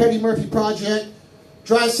here on the Petty Murphy Project.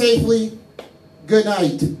 Drive safely. Good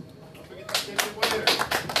night.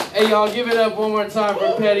 Hey, y'all, give it up one more time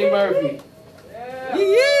for Petty Murphy.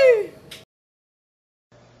 Yeah.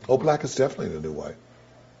 Oh, black is definitely the new white.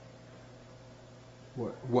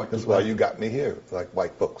 What? That's why you got me here, like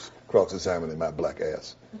white folks cross-examining my black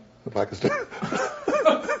ass. Black is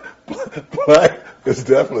black is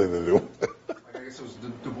definitely the new one. I guess it was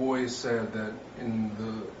Du Bois said that in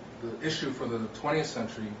the issue for the 20th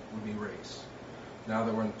century would be race. Now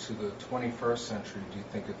that we're into the 21st century, do you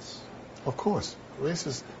think it's... Of course. Race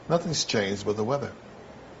is, nothing's changed but the weather.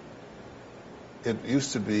 It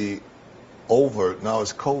used to be overt, now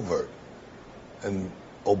it's covert. And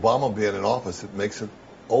Obama being in office, it makes it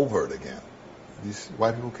overt again. These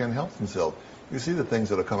white people can't help themselves. You see the things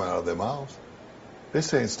that are coming out of their mouths. They're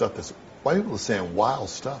saying stuff that's, white people are saying wild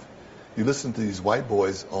stuff. You listen to these white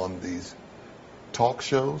boys on these talk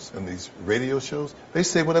shows and these radio shows, they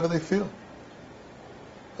say whatever they feel.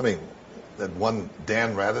 I mean, that one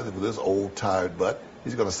Dan Rather with his old tired butt,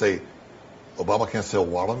 he's going to say Obama can't sell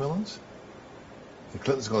watermelons? And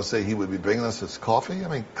Clinton's going to say he would be bringing us his coffee? I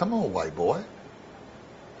mean, come on, white boy.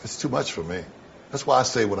 It's too much for me. That's why I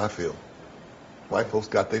say what I feel. White folks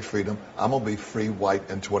got their freedom. I'm going to be free, white,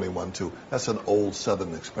 and 21, too. That's an old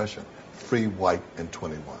Southern expression. Free, white, and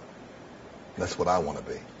 21. That's what I want to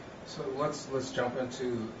be. So let's jump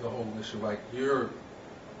into the whole issue. Like, you're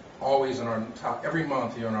always in our top, every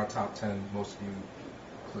month you're in our top 10 most viewed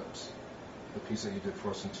clips. The piece that you did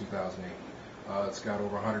for us in 2008. It's got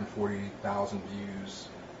over 140,000 views,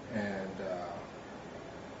 and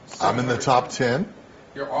I'm in the top 10?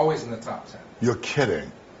 You're always in the top 10. You're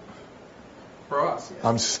kidding. For us, yeah.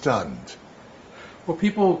 I'm stunned. Well,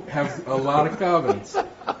 people have a lot of comments.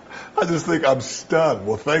 I just think I'm stunned.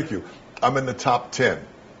 Well, thank you. I'm in the top 10.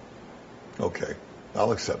 Okay,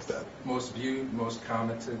 I'll accept that. Most viewed, most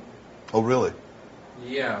commented. Oh, really?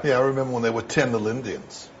 Yeah. Yeah, I remember when there were 10 little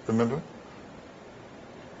Indians. Remember?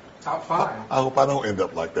 Top 5. I hope I don't end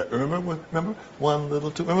up like that. Remember? One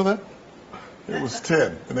little two. Remember that? It was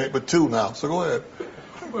 10, and they but 2 now. So go ahead.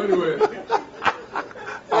 But anyway,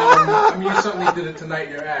 I mean, you certainly did it tonight,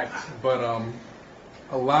 your act. But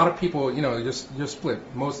a lot of people, you know, you're split.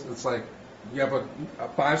 It's like you have a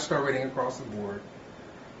 5-star rating across the board,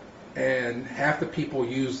 and half the people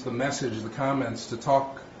use the message, the comments, to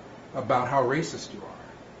talk about how racist you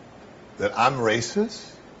are. That I'm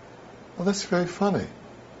racist? Well, that's very funny.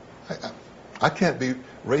 I can't be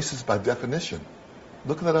racist by definition.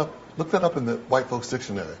 Look that up in the white folks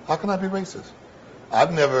dictionary. How can I be racist?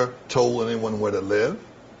 I've never told anyone where to live.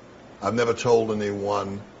 I've never told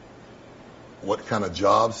anyone what kind of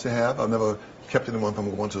jobs to have. I've never kept anyone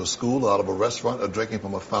from going to a school, out of a restaurant, or drinking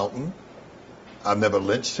from a fountain. I've never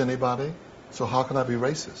lynched anybody. So how can I be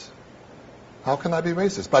racist? How can I be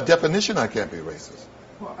racist? By definition, I can't be racist.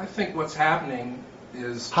 Well, I think what's happening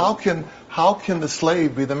is... How can the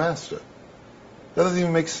slave be the master? That doesn't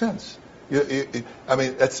even make sense. I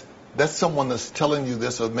mean, that's someone that's telling you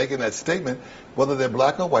this or making that statement, whether they're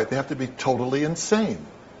black or white, they have to be totally insane.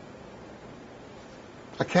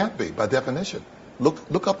 I can't be, by definition.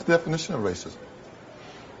 Look up the definition of racism.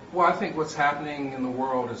 Well, I think what's happening in the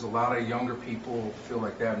world is a lot of younger people feel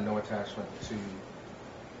like they have no attachment to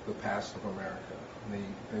the past of America.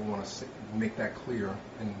 They want to make that clear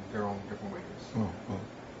in their own different ways. Oh.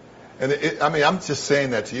 And I mean, I'm just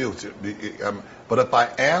saying that to you. But if I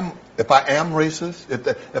am racist,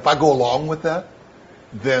 if I go along with that,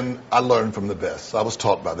 then I learn from the best. I was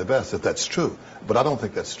taught by the best, if that's true. But I don't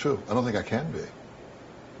think that's true. I don't think I can be.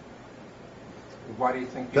 Why do you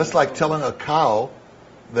think? That's like telling a cow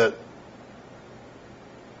that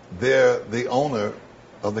they're the owner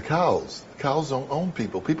of the cows. Cows don't own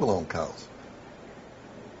people. People own cows.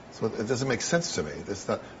 So it doesn't make sense to me.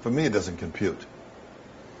 For me, it doesn't compute.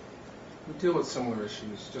 We deal with similar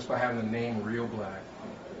issues just by having the name Real Black.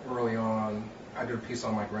 Early on, I did a piece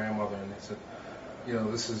on my grandmother, and they said, you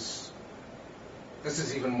know, this is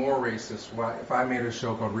even more racist. Why, if I made a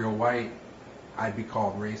show called Real White, I'd be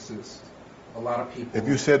called racist. A lot of people... If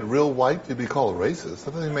you said real white, you'd be called racist.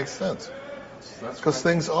 That doesn't even make sense. Because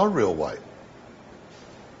things are real white.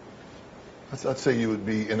 I'd say you would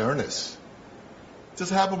be in earnest.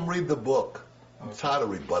 Just have them read the book. I'm tired of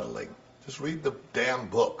rebuttaling. Just read the damn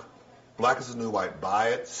book. Black is the New White. Buy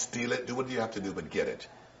it, steal it, do what you have to do, but get it.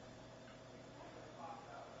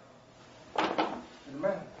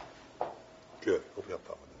 Amen. Good. Hope you have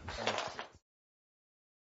fun with it.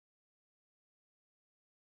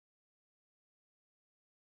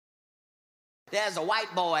 There's a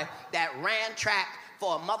white boy that ran track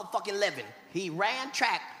for a motherfucking living. He ran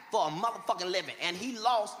track for a motherfucking living, and he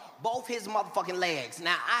lost both his motherfucking legs.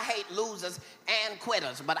 Now, I hate losers and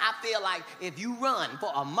quitters, but I feel like if you run for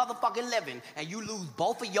a motherfucking living and you lose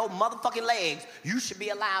both of your motherfucking legs, you should be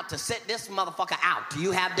allowed to sit this motherfucker out.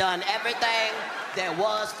 You have done everything there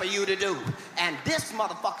was for you to do. And this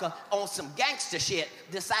motherfucker on some gangster shit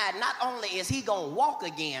decide not only is he gonna walk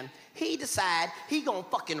again, he decide he gonna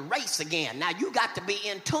fucking race again. Now you got to be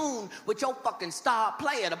in tune with your fucking star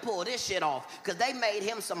player to pull this shit off, because they made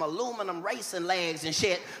him some aluminum racing legs and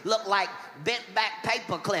shit look like bent back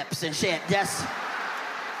paper clips and shit. Just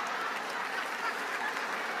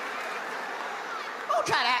don't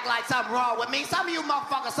try to act like something wrong with me. Some of you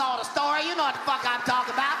motherfuckers saw the story. You know what the fuck I'm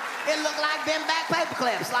talking about. It looked like bent back paper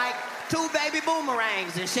clips, like 2 baby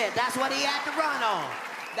boomerangs and shit. That's what he had to run on.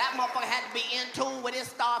 That motherfucker had to be in tune with his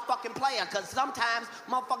star fucking player, because sometimes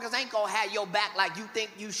motherfuckers ain't gonna have your back like you think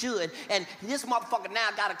you should. And this motherfucker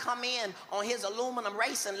now gotta come in on his aluminum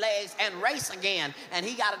racing legs and race again. And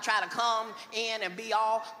he gotta try to come in and be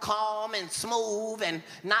all calm and smooth and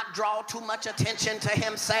not draw too much attention to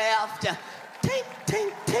himself. To tink,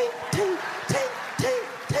 tink, tink, tink, tink, tink,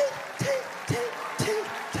 tink, tink, tink, tink, tink,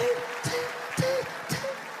 tink, tink, tink.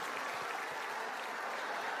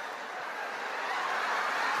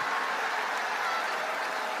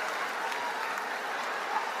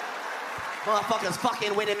 Motherfuckers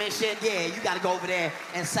fucking with him and shit. Yeah, you gotta go over there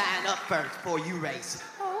and sign up first before you race.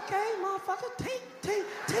 Okay, motherfucker. Tink, tink,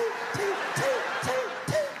 tink, tink, tink, tink,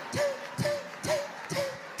 tink, tink, tink, tink, tink,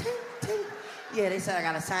 tink, tink. Yeah, they said I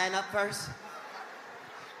gotta sign up first.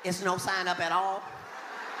 It's no sign up at all.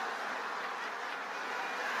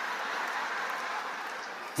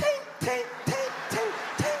 Tink, tink, tink, tink,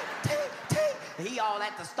 tink, tink, tink. He all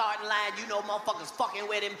at the starting line, you know, motherfuckers fucking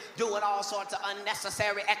with him, doing all sorts of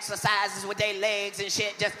unnecessary exercises with their legs and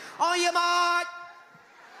shit. Just on your mark.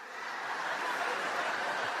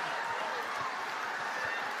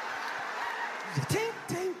 Tink,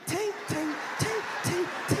 tink, tink, tink, tink, tink,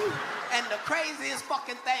 tink. And the craziest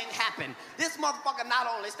fucking thing happened. This motherfucker not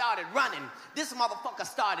only started running, this motherfucker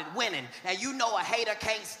started winning. And you know a hater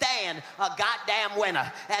can't stand a goddamn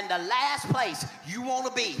winner. And the last place you want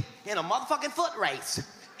to be in a motherfucking foot race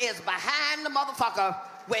is behind the motherfucker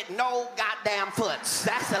with no goddamn foots.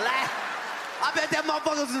 That's the last. I bet that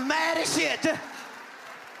motherfucker was mad as shit.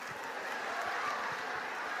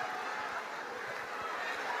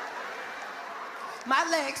 My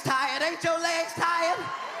legs tired. Ain't your legs tired?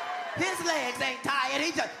 His legs ain't tired.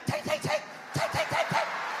 He just take.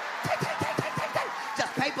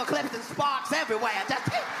 Just paper clips and sparks everywhere. Just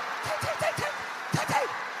take.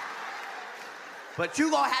 But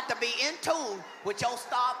you gonna have to be in tune with your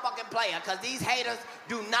star fucking player, because these haters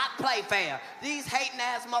do not play fair. These hating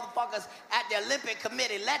ass motherfuckers at the Olympic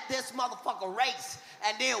Committee let this motherfucker race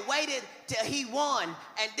and then waited till he won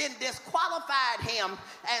and then disqualified him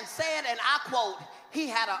and said, and I quote, he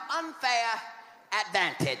had an unfair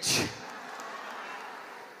advantage.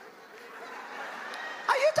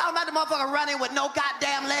 Are you talking about the motherfucker running with no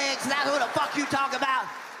goddamn legs? That's who the fuck you talking about?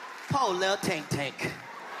 Poor little tink tink.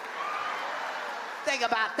 Think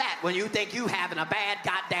about that when you think you having a bad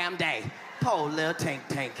goddamn day. Poor little tink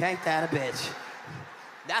tink, ain't that a bitch?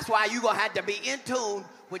 That's why you gonna have to be in tune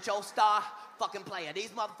with your star fucking player. These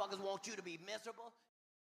motherfuckers want you to be miserable.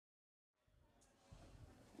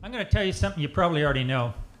 I'm gonna tell you something you probably already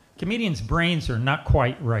know. Comedians' brains are not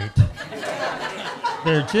quite right.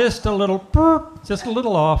 They're just a little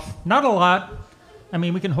off. Not a lot. I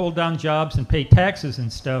mean, we can hold down jobs and pay taxes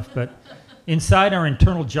and stuff, but inside our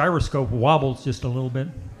internal gyroscope wobbles just a little bit.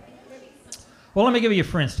 Well, let me give you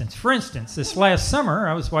for instance. For instance, this last summer,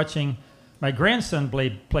 I was watching my grandson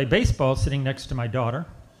play baseball sitting next to my daughter.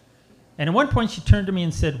 And at one point, she turned to me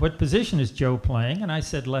and said, "What position is Joe playing?" And I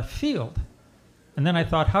said, "Left field." And then I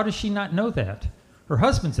thought, how does she not know that? Her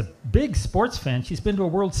husband's a big sports fan. She's been to a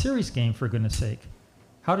World Series game, for goodness sake.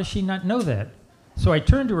 How does she not know that? So I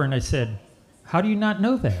turned to her and I said, "How do you not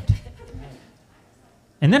know that?"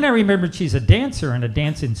 And then I remembered she's a dancer and a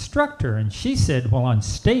dance instructor, and she said, "Well, on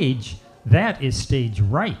stage, that is stage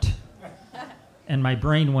right." And my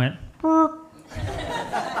brain went, "Burp."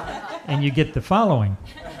 And you get the following.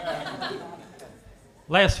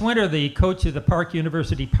 Last winter, the coach of the Park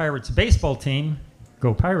University Pirates baseball team,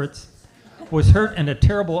 go Pirates, was hurt in a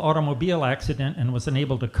terrible automobile accident and was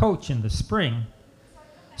unable to coach in the spring.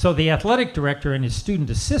 So the athletic director and his student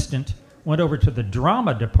assistant went over to the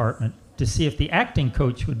drama department to see if the acting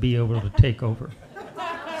coach would be able to take over.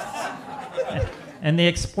 And they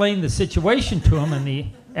explained the situation to him, and the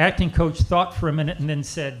acting coach thought for a minute and then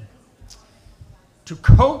said, "To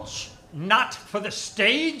coach, not for the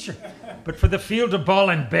stage, but for the field of ball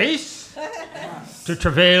and base, to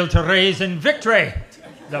travail, to raise in victory,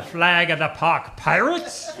 the flag of the Park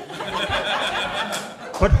Pirates?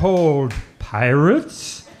 But hold,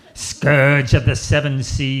 pirates? Scourge of the seven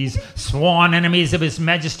seas, sworn enemies of His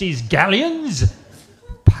Majesty's galleons?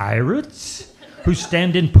 Pirates? Who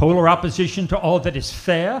stand in polar opposition to all that is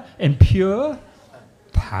fair and pure?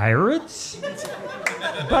 Pirates?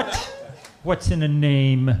 But what's in a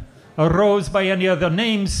name? A rose by any other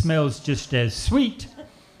name smells just as sweet.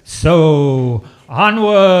 So,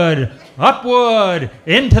 onward, upward,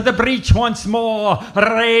 into the breach once more,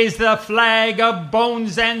 raise the flag of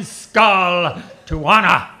bones and skull to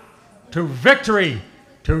honor, to victory,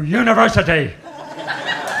 to university.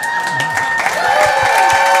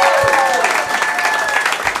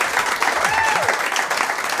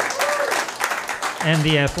 And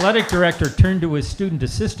the athletic director turned to his student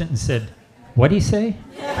assistant and said, "What'd he say?"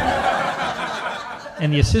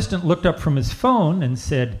 And the assistant looked up from his phone and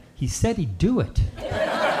said, "He said he'd do it."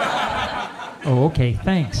 "Oh, okay,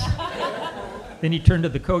 thanks." Then he turned to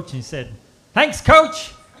the coach and he said, "Thanks,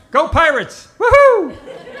 coach. Go Pirates. Woohoo!"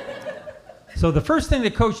 So the first thing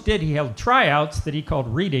the coach did, he held tryouts that he called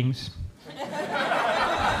readings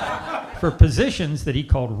for positions that he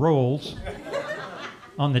called roles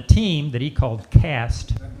on the team that he called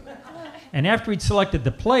cast. And after he'd selected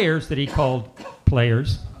the players that he called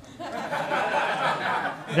players,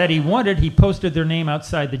 that he wanted, he posted their name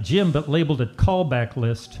outside the gym but labeled it callback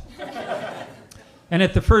list. And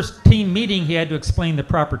at the first team meeting, he had to explain the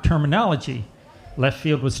proper terminology. Left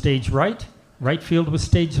field was stage right field was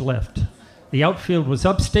stage left. The outfield was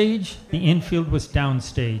upstage, the infield was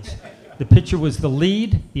downstage. The pitcher was the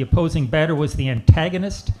lead, the opposing batter was the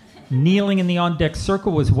antagonist, kneeling in the on-deck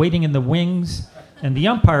circle was waiting in the wings, and the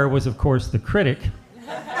umpire was, of course, the critic.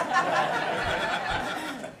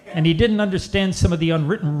 And he didn't understand some of the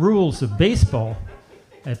unwritten rules of baseball.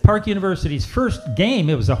 At Park University's first game,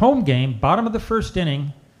 it was a home game, bottom of the first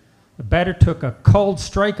inning, the batter took a called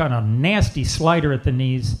strike on a nasty slider at the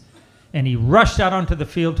knees, and he rushed out onto the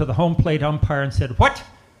field to the home plate umpire and said, "What?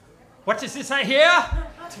 What is this I hear?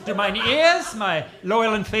 Do mine ears, my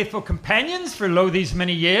loyal and faithful companions for lo these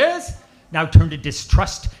many years, now turn to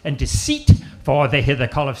distrust and deceit, for they hear the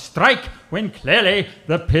call of strike when clearly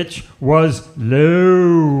the pitch was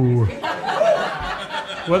low."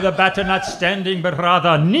 With the batter not standing but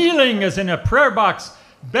rather kneeling as in a prayer box,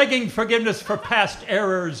 begging forgiveness for past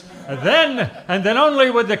errors, then and then only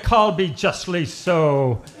would the call be justly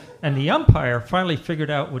so. And the umpire finally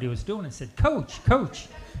figured out what he was doing and said, Coach,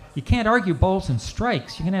 you can't argue balls and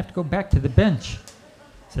strikes. You're going to have to go back to the bench."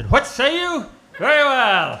 He said, "What say you? Very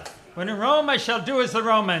well. When in Rome, I shall do as the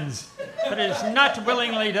Romans. But it is not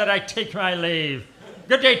willingly that I take my leave.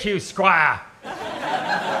 Good day to you, squire."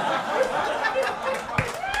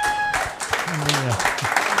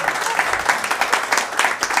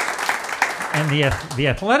 And the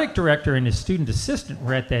athletic director and his student assistant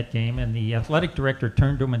were at that game, and the athletic director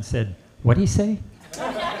turned to him and said, "What'd he say?"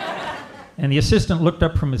 And the assistant looked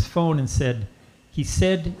up from his phone and said, "He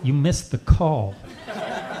said you missed the call."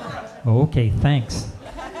 "Oh, okay, thanks."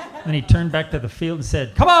 Then he turned back to the field and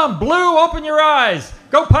said, "Come on, Blue, open your eyes.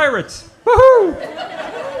 Go Pirates. Woohoo!"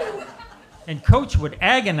 And coach would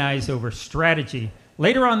agonize over strategy.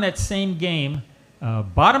 Later on that same game,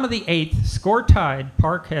 bottom of the eighth, score tied.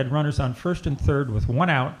 Park had runners on first and third with one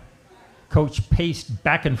out. Coach paced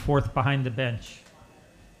back and forth behind the bench.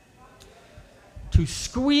 To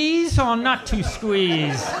squeeze or not to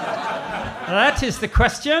squeeze? That is the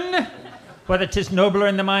question. Whether 'tis nobler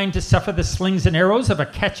in the mind to suffer the slings and arrows of a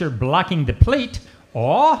catcher blocking the plate,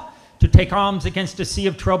 or to take arms against a sea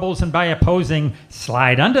of troubles and by opposing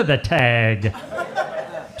slide under the tag.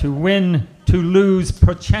 To win, to lose,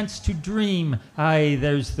 perchance to dream. Aye,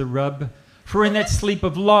 there's the rub. For in that sleep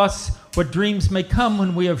of loss, what dreams may come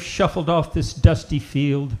when we have shuffled off this dusty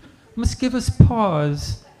field, must give us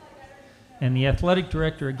pause. And the athletic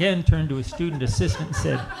director again turned to his student assistant and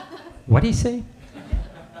said, "What'd he say?"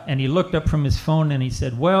 And he looked up from his phone and he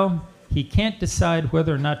said, "Well, he can't decide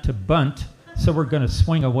whether or not to bunt, so we're going to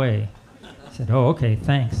swing away." I said, "Oh, okay,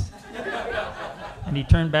 thanks." And he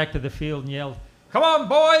turned back to the field and yelled, "Come on,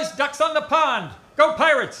 boys, ducks on the pond. Go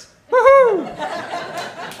Pirates. Woohoo!"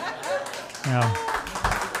 Now,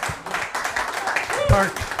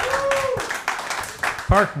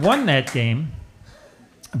 Park won that game,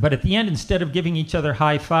 but at the end, instead of giving each other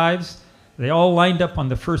high fives, they all lined up on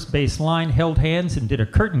the first base line, held hands, and did a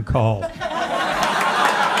curtain call.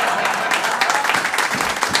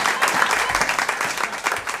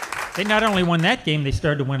 They not only won that game, they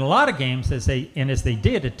started to win a lot of games, as they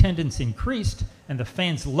did, attendance increased, and the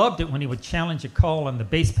fans loved it when he would challenge a call on the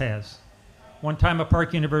base paths. One time a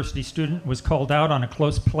Park University student was called out on a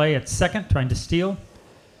close play at second, trying to steal.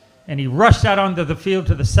 And he rushed out onto the field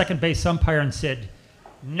to the second base umpire and said,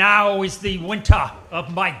 "Now is the winter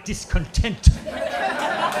of my discontent.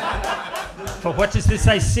 For what is this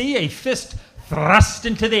I see? A fist thrust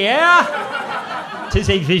into the air? 'Tis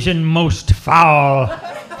a vision most foul.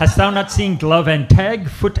 Hast thou not seen glove and tag,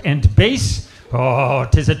 foot and base? Oh,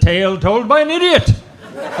 'tis a tale told by an idiot,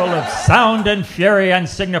 full of sound and fury and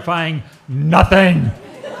signifying nothing."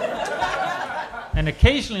 And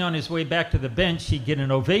occasionally on his way back to the bench, he'd get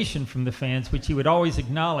an ovation from the fans, which he would always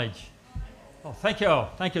acknowledge. "Oh, thank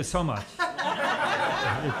you so much.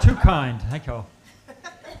 You're too kind, thank you."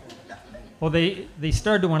 Well, they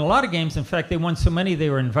started to win a lot of games. In fact, they won so many they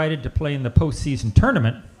were invited to play in the postseason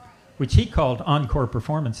tournament, which he called encore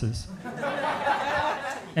performances.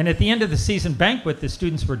 And at the end of the season banquet, the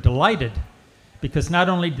students were delighted because not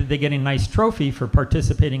only did they get a nice trophy for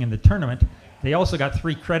participating in the tournament, they also got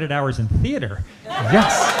 3 credit hours in theater.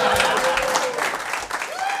 Yes.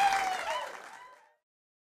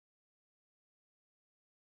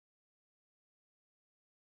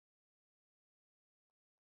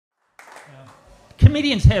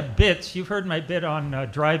 Comedians have bits. You've heard my bit on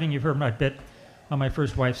driving. You've heard my bit on my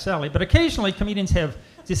first wife, Sally. But occasionally, comedians have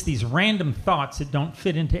just these random thoughts that don't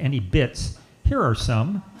fit into any bits. Here are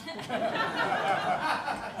some.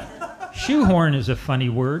 Shoehorn is a funny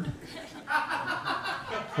word.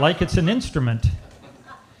 Like it's an instrument.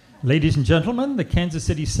 Ladies and gentlemen, the Kansas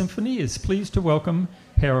City Symphony is pleased to welcome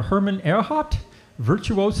Herr Hermann Ehrhardt,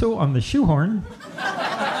 virtuoso on the shoehorn,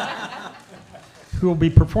 who will be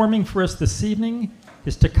performing for us this evening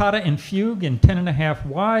his Toccata and Fugue in 10.5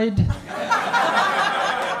 wide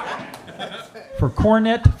for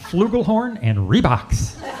cornet, flugelhorn, and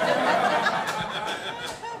Reeboks.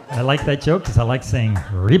 I like that joke because I like saying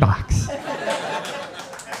Reeboks.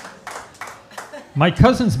 My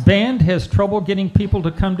cousin's band has trouble getting people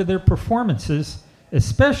to come to their performances,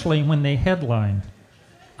 especially when they headline.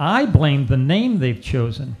 I blame the name they've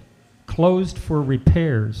chosen, Closed for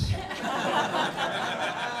Repairs.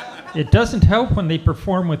 It doesn't help when they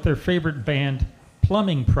perform with their favorite band,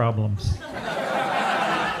 Plumbing Problems.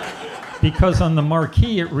 Because on the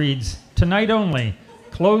marquee it reads, "Tonight only,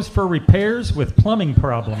 closed for repairs with plumbing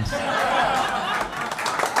problems."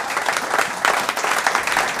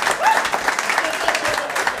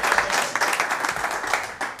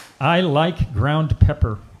 I like ground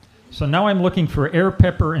pepper. So now I'm looking for air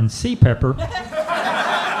pepper and sea pepper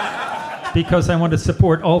because I want to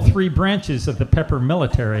support all 3 branches of the pepper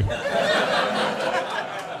military.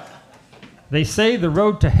 They say the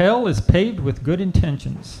road to hell is paved with good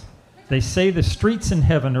intentions. They say the streets in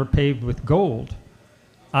heaven are paved with gold.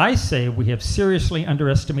 I say we have seriously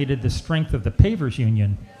underestimated the strength of the pavers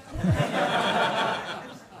union.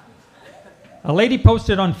 A lady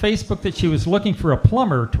posted on Facebook that she was looking for a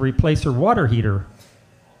plumber to replace her water heater.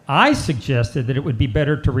 I suggested that it would be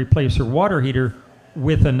better to replace her water heater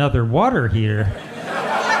with another water heater.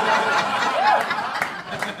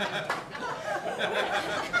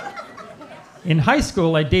 In high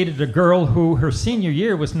school, I dated a girl who her senior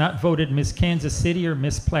year was not voted Miss Kansas City or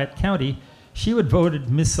Miss Platte County. She was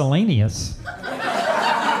voted miscellaneous.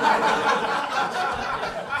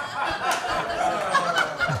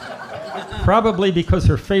 Probably because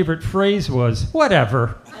her favorite phrase was,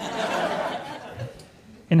 "Whatever."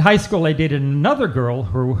 In high school, I dated another girl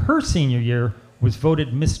who her senior year was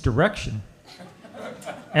voted misdirection.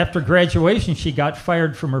 After graduation, she got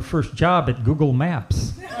fired from her first job at Google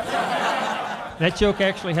Maps. That joke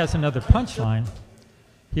actually has another punchline.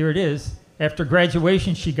 Here it is. After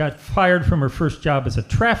graduation, she got fired from her first job as a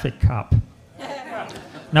traffic cop.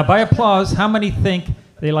 Now, by applause, how many think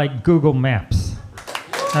they like Google Maps?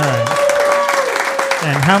 All right.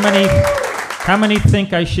 And how many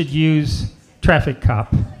think I should use traffic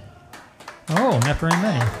cop? Oh, not very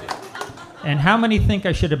many. And how many think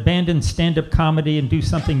I should abandon stand-up comedy and do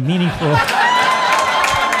something meaningful?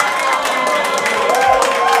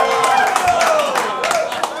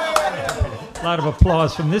 A lot of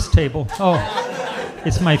applause from this table. Oh,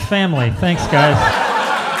 it's my family. Thanks, guys.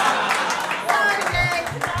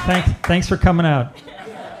 Thanks for coming out.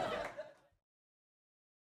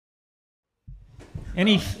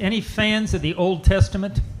 Any fans of the Old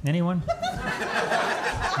Testament? Anyone?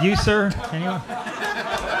 You, sir? Anyone?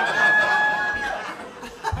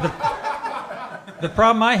 The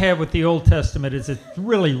problem I have with the Old Testament is it's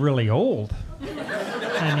really, really old.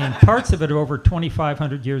 I mean, parts of it are over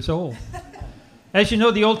 2,500 years old. As you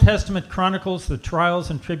know, the Old Testament chronicles the trials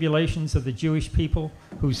and tribulations of the Jewish people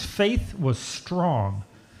whose faith was strong,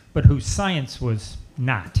 but whose science was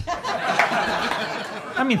not.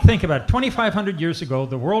 I mean, think about it. 2,500 years ago,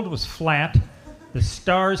 the world was flat, the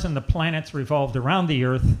stars and the planets revolved around the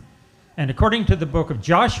earth, And according to the book of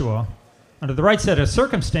Joshua, under the right set of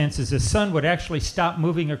circumstances, the sun would actually stop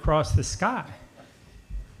moving across the sky.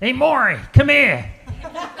 Hey, Maury, come here.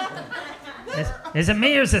 Is it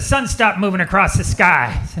me or does the sun stop moving across the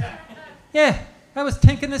sky? Yeah, I was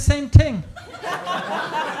thinking the same thing.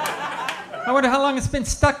 I wonder how long it's been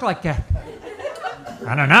stuck like that.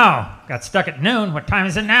 I don't know. Got stuck at noon. What time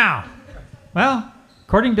is it now? Well,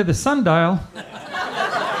 according to the sundial,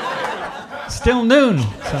 still noon. So,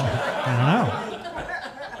 I don't know.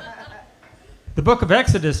 The book of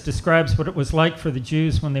Exodus describes what it was like for the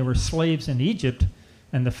Jews when they were slaves in Egypt,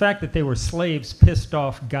 and the fact that they were slaves pissed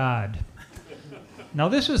off God. Now,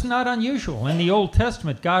 this was not unusual. In the Old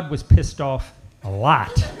Testament, God was pissed off a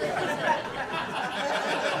lot.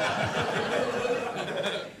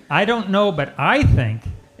 I don't know, but I think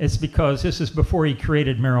it's because this is before he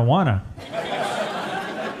created marijuana.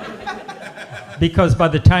 Because by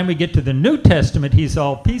the time we get to the New Testament, he's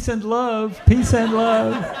all peace and love, peace and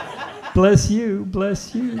love. Bless you,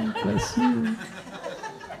 bless you, bless you.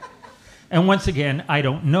 And once again, I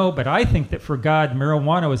don't know, but I think that for God,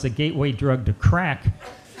 marijuana was a gateway drug to crack.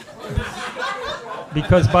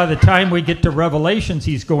 Because by the time we get to Revelations,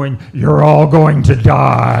 he's going, you're all going to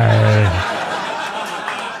die.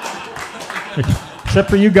 Except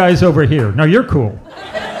for you guys over here. No, you're cool.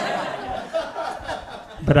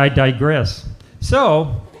 But I digress.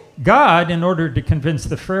 So, God, in order to convince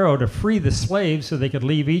the Pharaoh to free the slaves so they could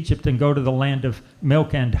leave Egypt and go to the land of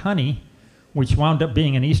milk and honey, which wound up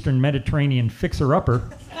being an Eastern Mediterranean fixer-upper,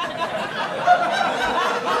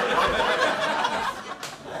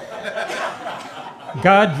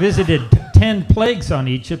 God visited 10 plagues on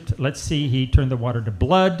Egypt. Let's see, he turned the water to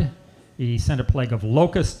blood. He sent a plague of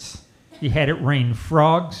locusts. He had it rain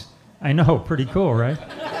frogs. I know, pretty cool, right?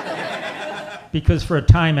 Because for a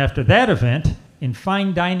time after that event, in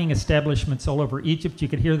fine dining establishments all over Egypt, you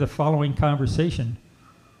could hear the following conversation.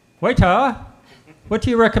 Waiter, what do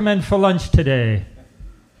you recommend for lunch today?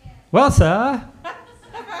 Well, sir,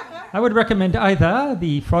 I would recommend either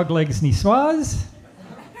the frog legs niçoise,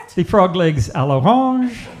 the frog legs à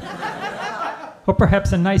l'orange, or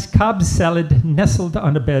perhaps a nice Cobb salad nestled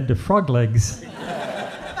on a bed of frog legs.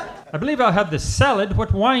 I believe I'll have the salad.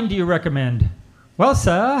 What wine do you recommend? Well,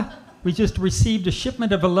 sir, we just received a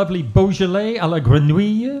shipment of a lovely Beaujolais à la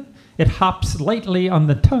grenouille. It hops lightly on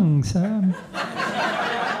the tongue, sir.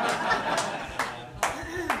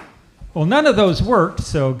 Well, none of those worked,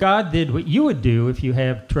 so God did what you would do if you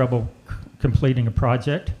have trouble completing a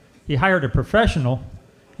project. He hired a professional,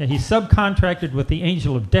 and he subcontracted with the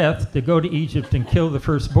angel of death to go to Egypt and kill the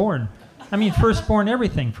firstborn. I mean, firstborn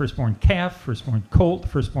everything. Firstborn calf, firstborn colt,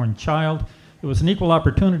 firstborn child. It was an equal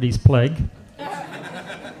opportunities plague.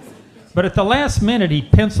 But at the last minute, he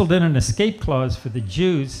penciled in an escape clause for the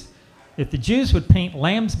Jews. If the Jews would paint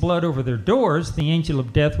lamb's blood over their doors, the angel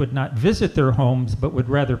of death would not visit their homes, but would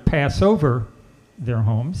rather pass over their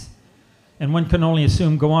homes. And one can only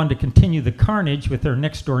assume go on to continue the carnage with their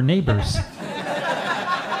next-door neighbors.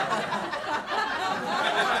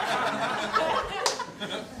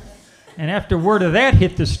 And after word of that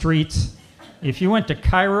hit the streets, if you went to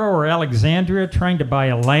Cairo or Alexandria trying to buy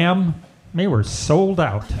a lamb, they were sold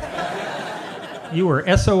out. You were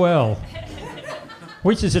SOL,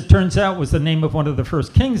 which, as it turns out, was the name of one of the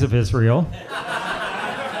first kings of Israel.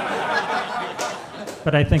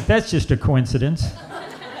 But I think that's just a coincidence.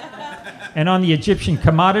 And on the Egyptian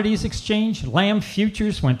commodities exchange, lamb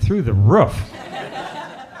futures went through the roof.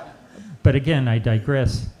 But again, I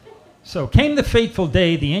digress. So came the fateful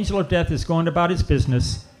day. The angel of death is going about his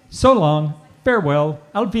business. So long, farewell,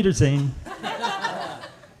 auf Wiedersehen.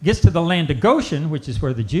 Gets to the land of Goshen, which is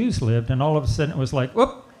where the Jews lived, and all of a sudden it was like,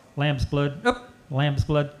 whoop, lamb's blood, whoop, lamb's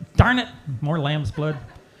blood, darn it, more lamb's blood.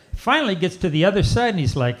 Finally gets to the other side, and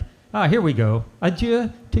he's like, here we go.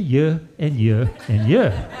 Adieu to you and you and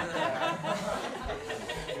you.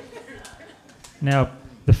 Now,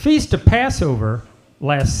 the Feast of Passover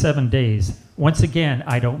lasts 7 days. Once again,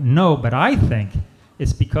 I don't know, but I think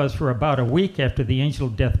it's because for about a week after the angel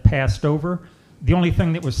of death passed over, the only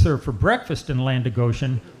thing that was served for breakfast in land of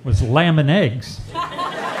Goshen was lamb and eggs.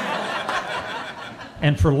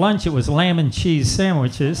 And for lunch, it was lamb and cheese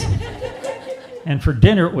sandwiches. And for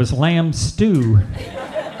dinner, it was lamb stew.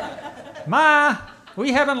 Ma,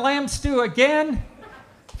 we having lamb stew again?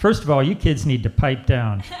 First of all, you kids need to pipe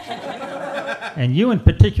down. And you in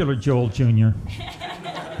particular, Joel Jr.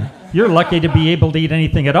 You're lucky to be able to eat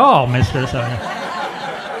anything at all, mister. So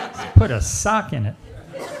put a sock in it.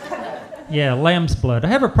 Yeah, lamb's blood. I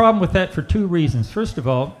have a problem with that for 2 reasons. First of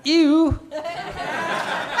all, ew.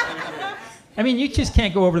 I mean, you just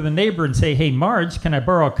can't go over to the neighbor and say, hey, Marge, can I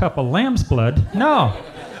borrow a cup of lamb's blood? No.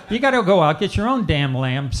 You got to go out, get your own damn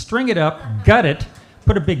lamb, string it up, gut it,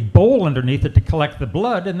 put a big bowl underneath it to collect the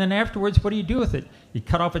blood, and then afterwards, what do you do with it? You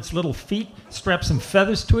cut off its little feet, strap some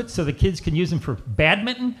feathers to it so the kids can use them for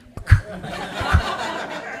badminton.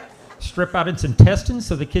 Strip out its intestines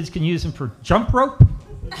so the kids can use them for jump rope.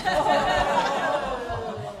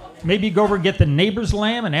 Maybe you go over and get the neighbor's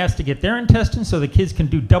lamb and ask to get their intestines so the kids can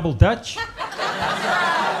do double dutch.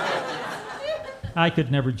 I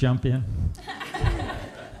could never jump in.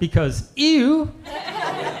 Because, ew.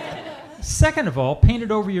 Second of all,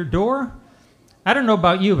 painted over your door. I don't know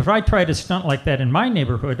about you, but if I tried a stunt like that in my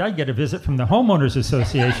neighborhood, I'd get a visit from the Homeowners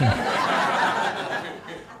Association.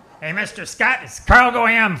 Hey, Mr. Scott, it's Carl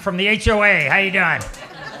Goyam from the HOA. How you doing?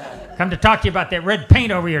 Come to talk to you about that red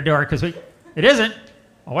paint over your door, because it isn't.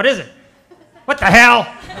 Oh, what is it? What the hell?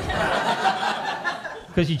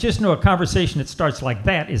 Because you just know a conversation that starts like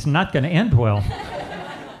that is not going to end well.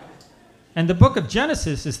 And the book of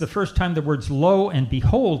Genesis is the first time the words lo and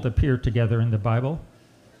behold appear together in the Bible.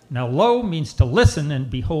 Now, lo means to listen, and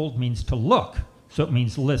behold means to look. So it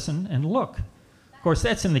means listen and look. Of course,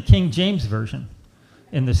 that's in the King James Version.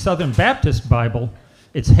 In the Southern Baptist Bible,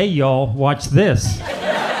 it's, hey, y'all, watch this.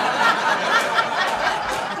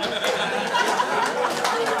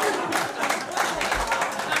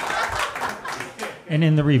 And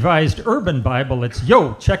in the Revised Urban Bible, it's,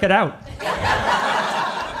 yo, check it out.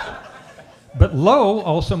 But lo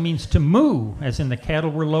also means to moo, as in the cattle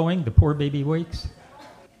were lowing, the poor baby wakes.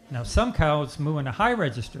 Now, some cows moo in a high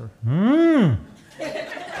register. Mm.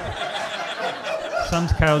 Some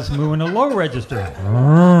cows moo in a low register.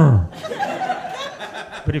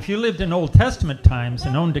 But if you lived in Old Testament times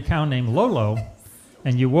and owned a cow named Lolo,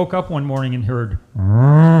 and you woke up one morning and heard,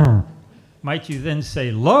 might you then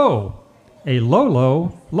say, lo, a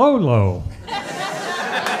Lolo, Lolo?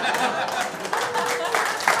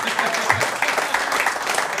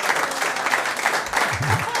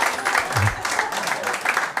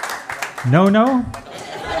 No, no?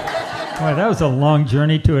 Boy, that was a long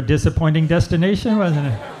journey to a disappointing destination, wasn't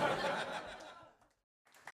it?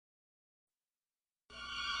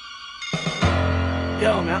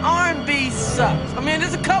 Yo, man, R&B sucks. I mean,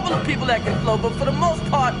 there's a couple of people that can flow, but for the most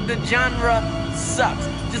part, the genre sucks.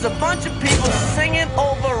 Just a bunch of people singing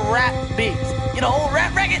over rap beats. You know, old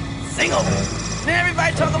rap record? Sing over it. Then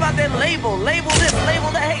everybody talk about their label this, label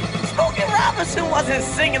that. Hey, Smokey Robinson wasn't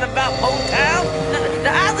singing about Motown. The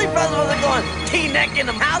Isley Brothers wasn't going T-neck in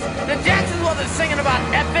the house. The Jacksons wasn't singing about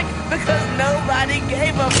Epic because nobody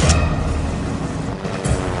gave a fuck.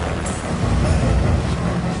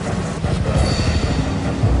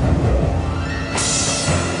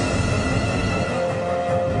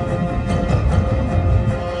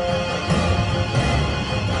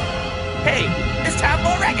 Hey, it's time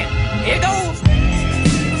for a record. Here goes.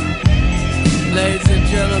 Ladies and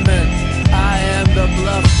gentlemen, I am the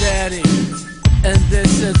Bluff Daddy, and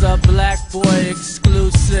this is a Black Boy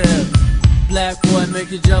exclusive. Black Boy,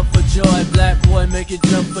 make you jump for joy. Black Boy, make you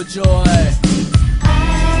jump for joy.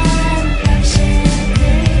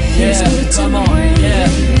 Yeah, come on, yeah.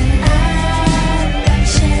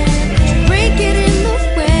 Break it in the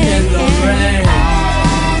rain. In the rain.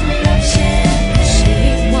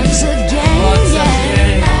 Once again, Once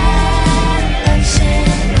again.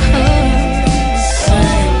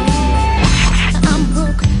 I'm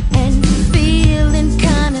broke and feeling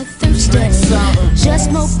kinda thirsty. Just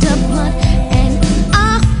smoked a blunt and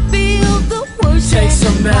I feel the worst. Take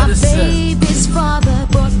some medicine. My baby's father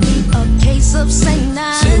brought me a case of St.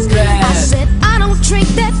 Too bad. I said I don't drink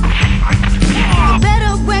that. You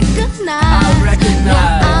better recognize. I recognize.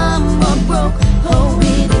 Now I'm a broke hoe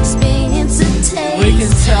with expensive taste. We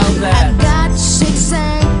can tell that. I got 6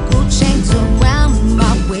 ankle chains around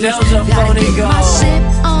my waist. That was a Gotta phony get my goal. sip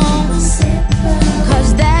on,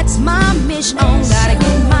 'cause that's my mission. Gotta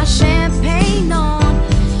get my champagne on,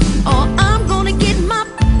 or I'm gonna get my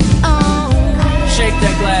on. Shake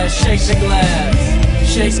that glass, shake the glass.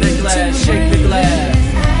 Shake the glass, shake the glass.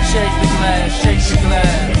 Shake the glass, shake the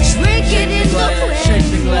glass. Drink it in the rain. Shake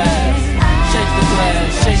the glass, shake the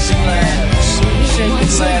glass, shake the glass. Shake the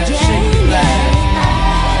glass, shake the glass.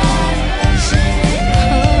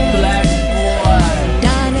 Black boy.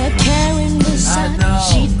 Dinah Karen was I know.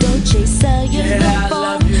 she Dolce Yeah, I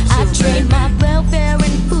love you I too, trade baby. my welfare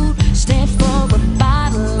and food stand for a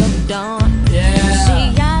bottle of Dawn. Yeah.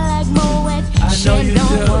 See, I like Moet, I know you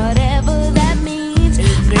Chandon, do. whatever that means. It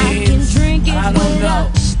I can means, drink it I don't with know.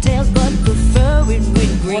 oxtail, but prefer it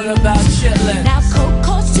with green. What about chitlins? Now Coke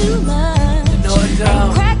costs too much, No, it and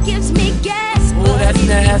don't. crack gives me gas. Ooh, but that's if you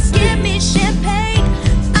nasty. give me champagne,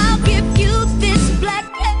 I'll give you this black.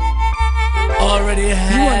 Already You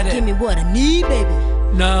had wanna it. give me what I need, baby?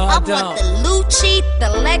 No, I want don't. the Lucci, the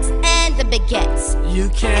Lex, and the baguettes. You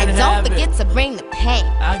can't And have don't forget to bring the pain.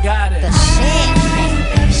 I got it. The champagne.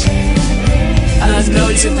 I know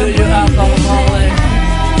you do your alcoholic.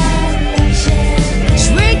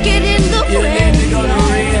 Drink it in the You wind. need to go to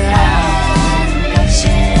rehab.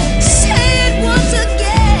 Say it once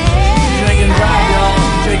again. Drink it dry,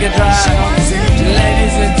 y'all. Drink it dry.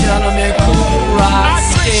 Ladies and gentlemen, Cool Rock I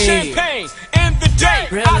drink Ski. champagne in the day.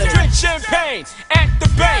 Really? I drink champagne at the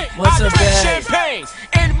bay. What's I a drink bay? champagne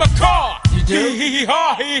in my car. You do?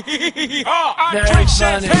 Hee-hee-haw, hee-hee-haw. I Very drink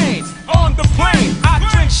funny. champagne on the plane. I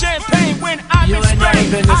drink champagne when I'm You in ain't never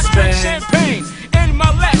Spain. been to I drink Spain. champagne in my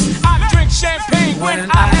Lex. I drink champagne when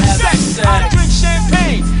I have sex. I sex. drink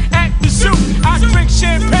champagne at the zoo. I drink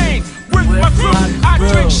champagne with my crew. my I crew.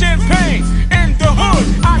 drink champagne in the hood.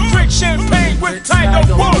 I drink champagne with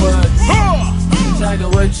Tiger Woods. Huh. Tiger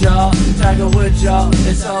Woods, y'all. Tiger Woods, y'all.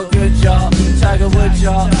 It's all good, y'all. Tiger Woods,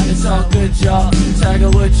 y'all. It's all good, y'all. Tiger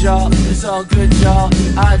Woods, y'all. It's all good, y'all.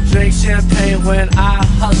 I drink champagne when I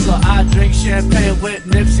hustle. I drink champagne with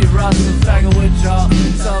Nipsey Russell. Tiger Woods, y'all.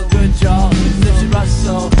 It's all good, y'all. Nipsey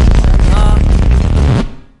Russell.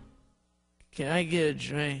 Can I get a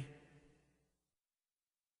drink?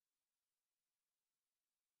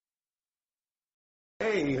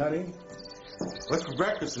 Hey, honey. What's for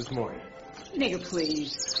breakfast this morning? Nigga,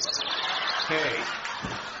 please. Hey,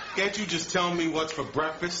 can't you just tell me what's for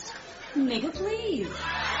breakfast? Nigga, please.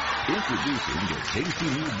 Introducing the tasty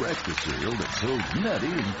new breakfast cereal that's so nutty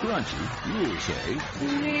and crunchy, you'll say,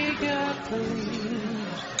 Nigga,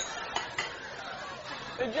 please.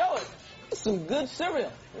 Hey, Joey, it's some good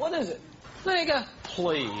cereal. What is it? Nigga,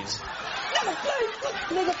 please. Nigga, please.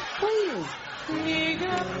 Nigga, please.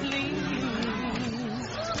 Nigga, please.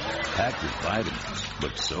 packed with vitamins,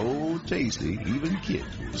 but so tasty, even kids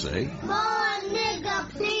will say. More nigga,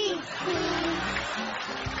 please.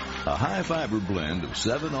 A high-fiber blend of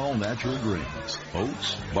 7 all-natural grains,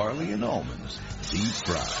 oats, barley, and almonds,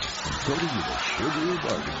 deep-fried and coated with a sugary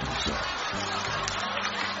barbecue sauce.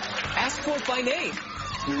 Ask for it by name.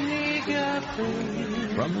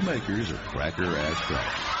 From the makers of Cracker Ass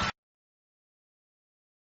Crackers.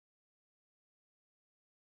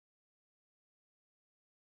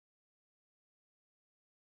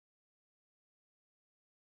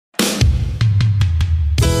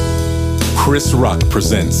 Chris Rock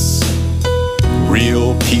presents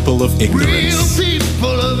Real People of Ignorance. Real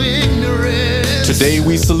people of ignorance. Today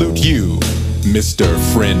we salute you, Mr.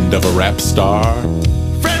 Friend of a Rap Star.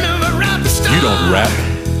 Friend of a rap star. You don't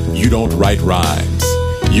rap, you don't write rhymes.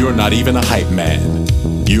 You're not even a hype man.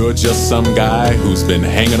 You're just some guy who's been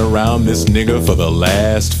hanging around this nigga for the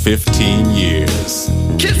last 15 years.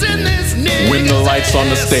 Kissing this nigga. When the lights on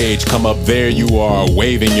the stage come up, there you are,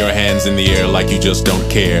 waving your hands in the air like you just don't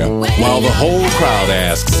care. While the whole crowd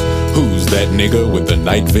asks, who's that nigga with the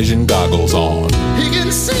night vision goggles on? He can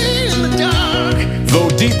see in the dark. Though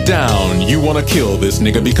deep down, you wanna kill this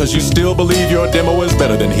nigga because you still believe your demo is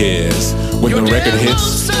better than his. When the record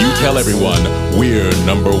hits, you tell everyone, we're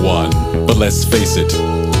number one. But let's face it,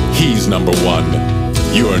 he's number one.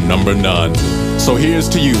 You're number none. So here's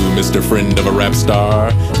to you, Mr. Friend of a Rap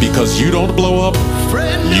Star. Because you don't blow up,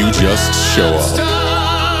 you just show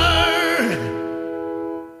up.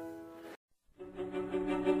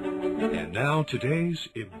 And now today's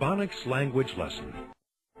Ebonics language lesson.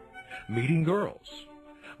 Meeting girls.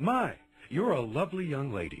 My, you're a lovely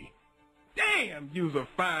young lady. Damn, you's a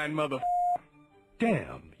fine mother.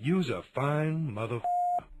 Damn, you's a fine mother.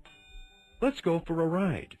 Let's go for a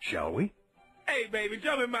ride, shall we? Hey, baby,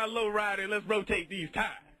 jump in my lowrider and let's rotate these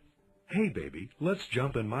tires. Hey, baby, let's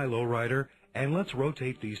jump in my lowrider and let's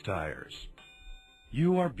rotate these tires.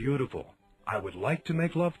 You are beautiful. I would like to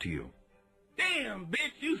make love to you. Damn,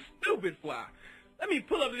 bitch, you stupid fly. Let me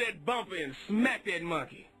pull up to that bumper and smack that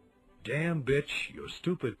monkey. Damn, bitch, you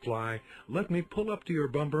stupid fly. Let me pull up to your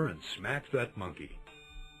bumper and smack that monkey.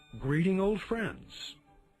 Greeting old friends.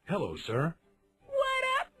 Hello, sir. What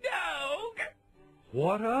up, dog?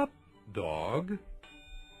 What up, dog?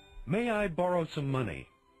 May I borrow some money?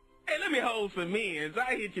 Hey, let me hold some ends.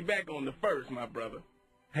 I hit you back on the first, my brother.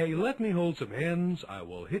 Hey, let me hold some ends. I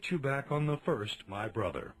will hit you back on the first, my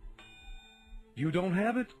brother. You don't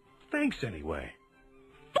have it? Thanks anyway.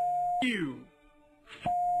 You.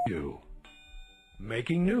 You.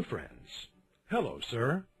 Making new friends. Hello,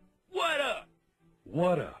 sir. What up?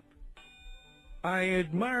 What up? I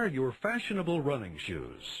admire your fashionable running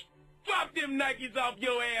shoes. Drop them Nikes off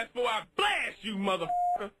your ass before I blast you,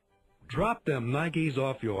 motherfucker. Drop them Nikes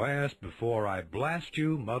off your ass before I blast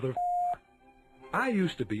you, mother. I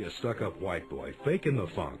used to be a stuck-up white boy, faking the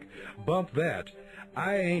funk. Bump that.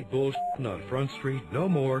 I ain't bullshitting on Front Street no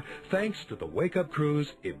more, thanks to the Wake Up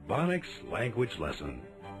Crew's Ebonics language lesson.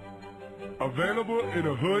 Available in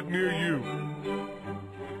a hood near you.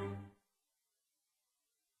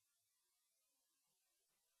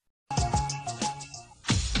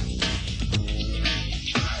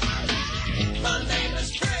 My name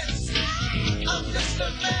is Chris. I'm just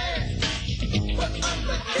a man, but I'm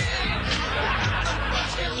the king of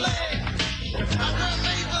fucking land. I wear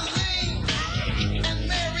Maybelline and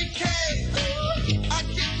Mary Kay. I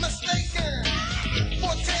get mistaken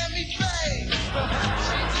for Tammy Faye.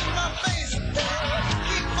 Shades in my face,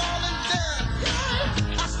 keep falling down.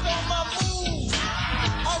 I stole my moves,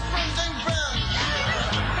 all crimson and brown.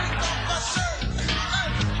 Take off my shirt,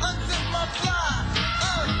 unzip my fly.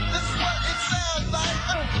 This is what it sounds like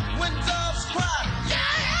when doves cry.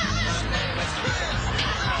 My name is Chris,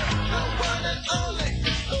 the one and only.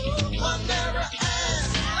 My narrow ass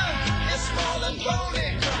is small and bony.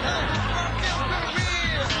 My film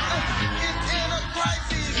career is in a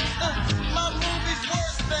crisis. My movie's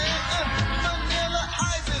worse than Vanilla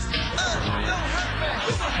Isis. Don't hurt me.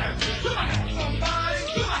 Somebody,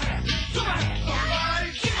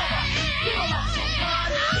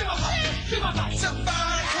 to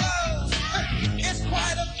buy clothes, it's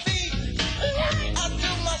quite a feat. I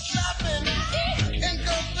do my shopping and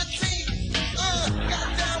go petite. Got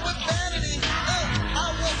down with vanity. I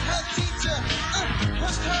was her teacher.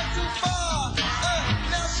 Pushed her too far.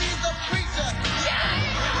 Now she's a preacher.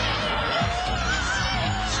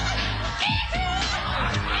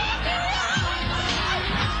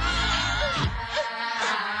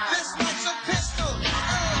 This like's a pistol,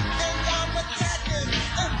 and I'm attacking.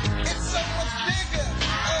 It's so much bigger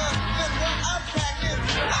than what I'm packing.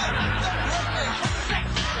 Don't hurt me.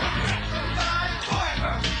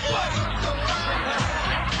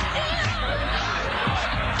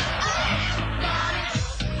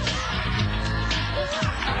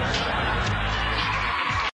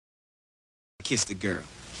 Kissed a girl.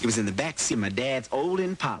 It was in the backseat of my dad's old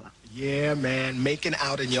Impala. Yeah, man, making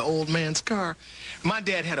out in your old man's car. My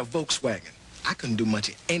dad had a Volkswagen. I couldn't do much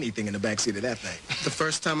of anything in the backseat of that thing. The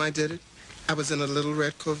first time I did it, I was in a little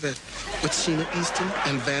red Corvette with Sheena Easton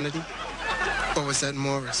and Vanity. Or was that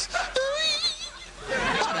Morris?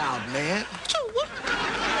 Shut out, man.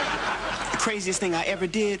 The craziest thing I ever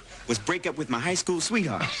did was break up with my high school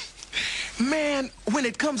sweetheart. Man, when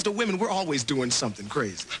it comes to women, we're always doing something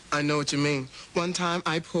crazy. I know what you mean. One time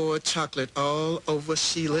I poured chocolate all over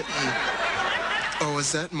Sheila E. Or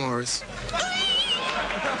was that Morris?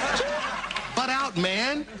 Butt out,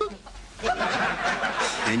 man.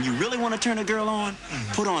 And you really want to turn a girl on?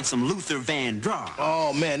 Put on some Luther Vandross.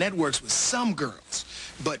 Oh, man, that works with some girls.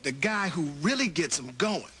 But the guy who really gets them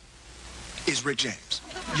going is Rick James.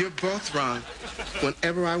 You're both wrong.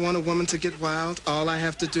 Whenever I want a woman to get wild, all I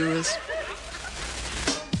have to do is...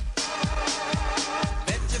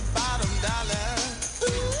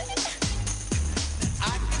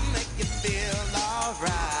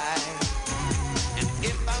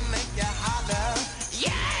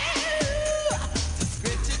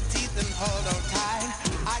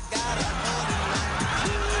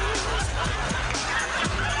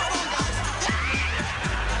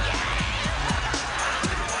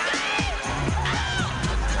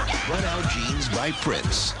 By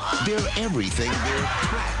Prince. They're everything they're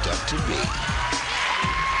cracked up to be.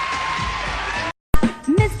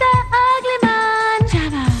 Mr. Ugly Man,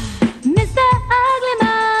 Jabba. Mr. Ugly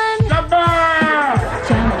Man, Jabba.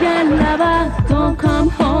 Champion lover, don't come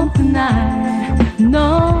home tonight.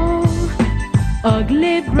 No,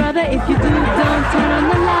 ugly brother, if you do, don't turn on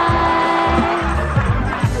the light.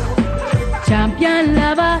 Champion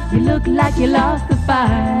lover, you look like you lost the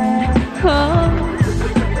fight. Oh.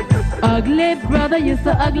 Ugly brother, you're so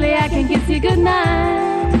ugly I can kiss you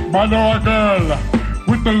goodnight. My Lord girl,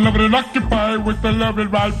 with the love and occupy, with the love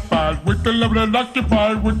and right part, with the love and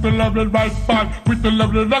occupy, with the love and right part, with the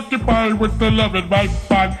love and occupy, with the love and right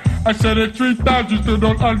part. I said it 3 times, you still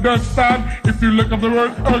don't understand. If you look up the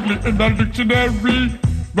word ugly in the dictionary,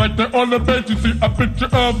 right there on the page you see a picture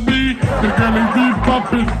of me. The girlies be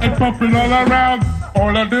bumping and pumping all around.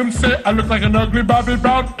 All of them say I look like an ugly Bobby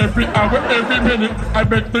Brown. Every hour, every minute, I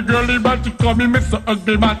bet the girlie man, she call me Mr.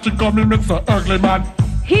 Ugly Man. She call me Mr. Ugly Man.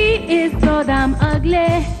 He is so damn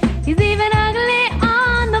ugly. He's even ugly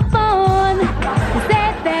on the phone. He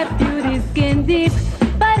said that beauty's skin deep,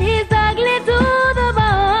 but he's ugly to the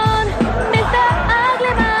bone. Mr.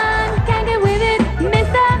 Ugly Man, can't get with it.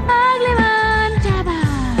 Mr. Ugly Man, Jabba.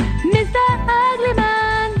 Mr. Ugly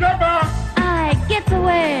Man, Jabba. I get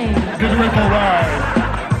away. Get away for a ride.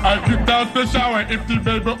 I get down out the shower, empty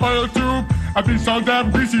baby oil tube. I be so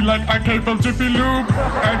damn greasy like I came from Jiffy Lube.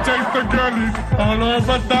 And chase the girlies all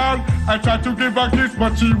over town. I tried to give her a kiss,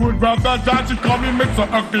 but she would rather die. She call me Mr.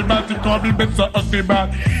 Ugly Man, she call me Mr. Ugly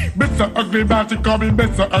Man. Mr. Ugly Man, she call me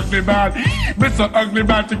Mr. Ugly Man. Mr. Ugly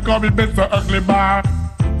Man, she call me Mr. Ugly Man.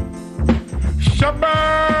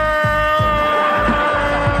 Shabba!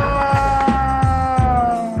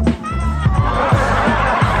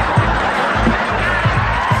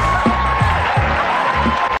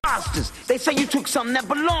 They say you took something that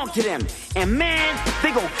belonged to them. And man,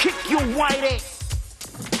 they gon' kick your white ass.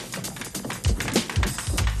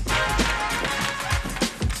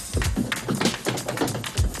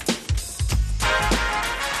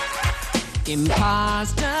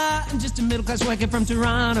 Imposter, I'm just a middle-class worker from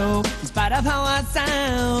Toronto. In spite of how I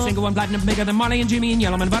sound, single one platinum bigger than Marley and Jimmy and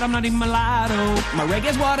Yellowman, but I'm not even mulatto. My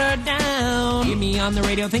reggae's watered down. Hear me on the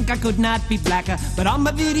radio, think I could not be blacker, but on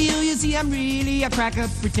my video, you see I'm really a cracker,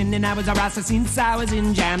 pretending I was a rasta since I was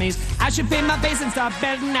in jammies. I should pay my face and start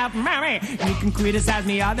belting out Mary. You can criticize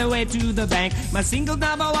me all the way to the bank. My single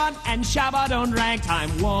 #1 and Shabba don't rank.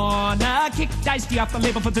 Time Warner kicked Ice-T off the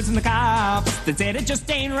label, put this in the cops. They said it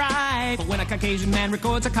just ain't right. But when a Caucasian man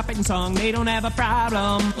records a Cupping song, they don't have a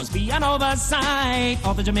problem. Must be an oversight.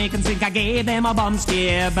 All the Jamaicans think I gave them a bum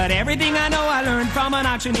scare, but everything I know I learned from an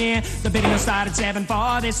auctioneer. The bidding will start at 7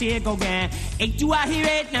 for this here go gang. 8 do I hear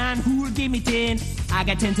 8, 9, who'll give me 10? I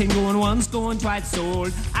got 10 going once, going twice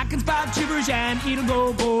sold. I can spot gibberish and it'll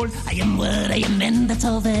go gold. I am what I am, and that's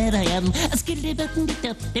all that I am. A skitty button,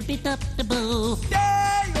 bit up the bow.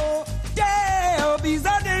 Day-o, day-o,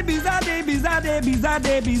 bizade, bizade, bizade,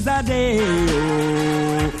 bizade, bizade,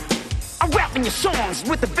 oh. I'm rapping your songs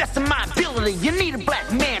with the best of my ability. You need a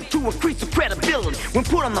black man to increase your credibility. When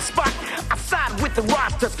put on the spot, I side with the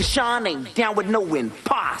rosters, cause Sean ain't down with no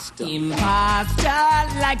imposter.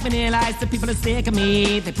 Imposter, like Vanilla Ice, the people are sick of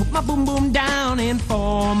me. They put my boom boom down in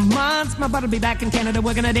 4 months. My buddy'll be back in Canada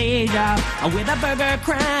working a day job with a burger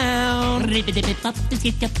crown.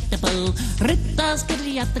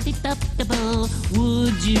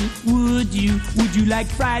 Would you like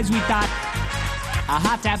fries with that? A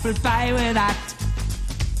hot apple pie with that.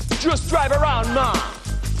 Just drive around, man.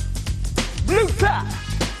 Blue tap.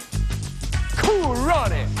 Cool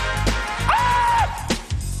running. Ah!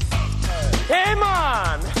 Hey,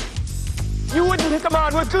 man. You wouldn't hit a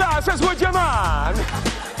man with glasses, would you, man?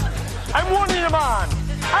 I'm warning you, man.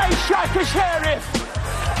 I shot the sheriff.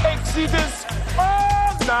 Exodus.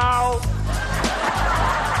 Oh, now.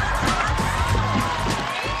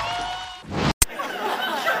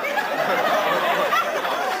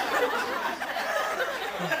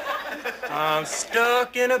 I'm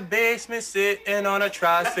stuck in a basement sitting on a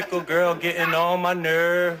tricycle, girl getting on my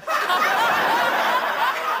nerves.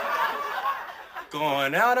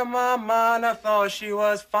 Going out of my mind, I thought she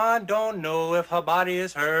was fine, don't know if her body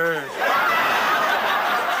is hers.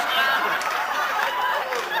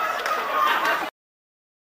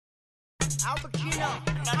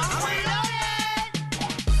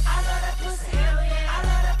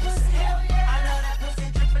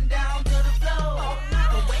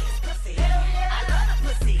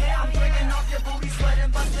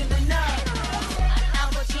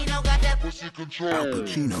 Al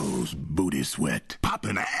Pacino's Booty Sweat.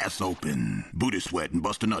 Popping ass open. Booty Sweat and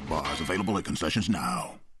Busta Nut Bars available at concessions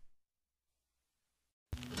now.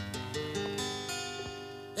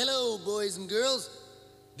 Hello, boys and girls.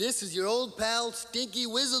 This is your old pal, Stinky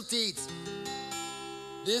Whizzleteats.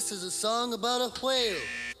 This is a song about a whale.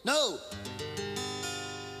 No!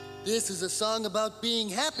 This is a song about being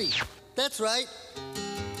happy. That's right.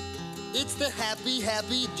 It's the Happy,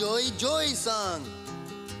 Happy, Joy, Joy song.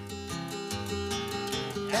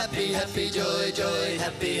 Happy, happy, joy, joy,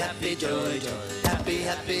 happy, happy, joy, joy. Happy,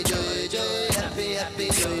 happy, joy, joy, happy, happy,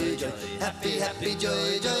 joy, joy. Happy, happy,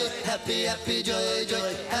 joy, joy, happy, happy, joy,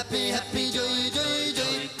 joy. Happy, happy, joy, joy,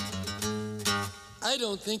 joy. I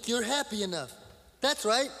don't think you're happy enough. That's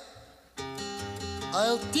right.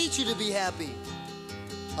 I'll teach you to be happy.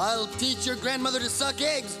 I'll teach your grandmother to suck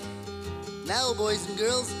eggs. Now, boys and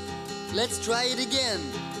girls, let's try it again.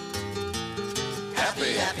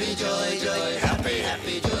 Happy, happy, joy, joy, happy,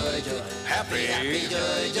 happy, joy, joy. Happy, happy,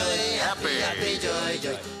 joy, joy, happy, happy, joy,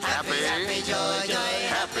 joy. Happy, happy, joy, joy,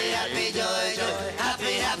 happy, happy, joy, joy.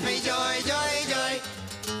 Happy, happy, joy, joy, joy.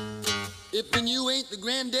 If and you ain't the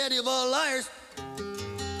granddaddy of all liars,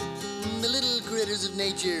 the little critters of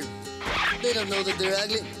nature, they don't know that they're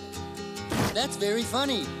ugly. That's very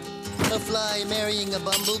funny. A fly marrying a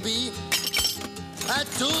bumblebee. I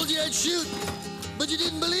told you I'd shoot, but you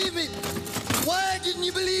didn't believe me. Why didn't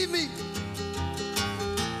you believe me?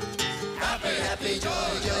 Happy, happy,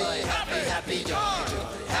 joy, joy, happy,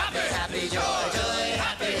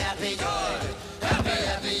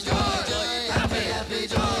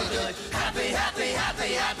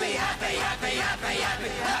 happy, happy,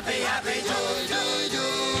 happy, happy, joy, joy, joy.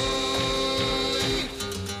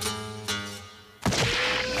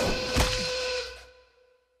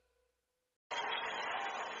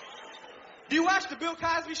 Do you watch the Bill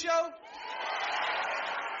Cosby Show?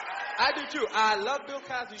 I do too. I love Bill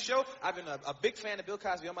Cosby's show. I've been a big fan of Bill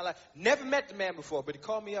Cosby all my life. Never met the man before, but he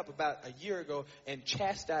called me up about a year ago and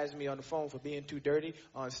chastised me on the phone for being too dirty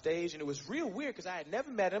on stage. And it was real weird because I had never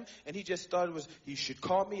met him, and he just thought he should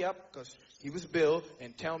call me up because he was Bill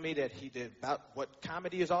and tell me that he did about what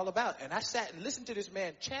comedy is all about. And I sat and listened to this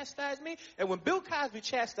man chastise me. And when Bill Cosby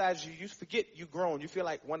chastises you, you forget you grown. You feel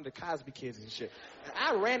like one of the Cosby kids and shit. And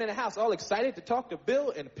I ran in the house all excited to talk to Bill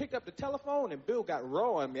and picked up the telephone, and Bill got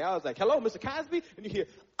raw on me. I was like, hello, Mr. Cosby? And you hear,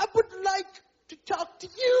 I would like to talk to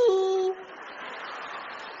you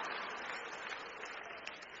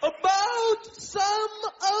about some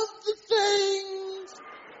of the things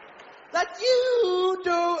that you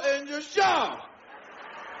do in your show.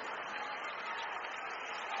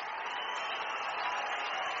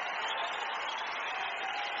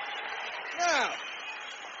 Now,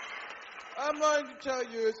 I'm going to tell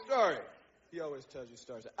you a story. He always tells you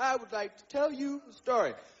stories. I would like to tell you a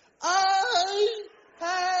story. I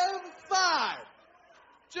have 5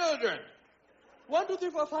 children. 1, 2, 3,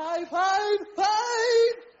 4, 5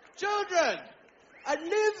 children. I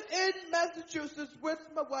live in Massachusetts with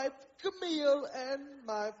my wife, Camille, and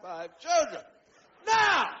my 5 children.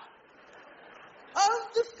 Now,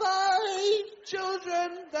 of the 5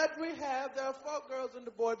 children that we have, there are 4 girls and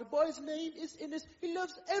a boy. The boy's name is Innes. He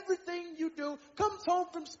loves everything you do. Comes home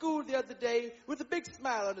from school the other day with a big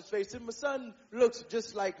smile on his face. And my son looks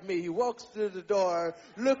just like me. He walks through the door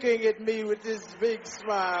looking at me with this big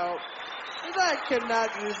smile. And I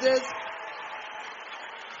cannot resist.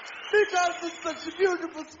 Because it's such a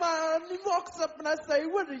beautiful smile. And he walks up and I say,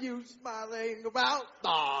 what are you smiling about?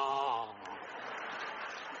 Aww.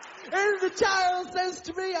 And the child says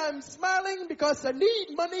to me, I'm smiling because I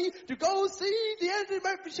need money to go see the Eddie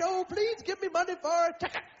Murphy show. Please give me money for a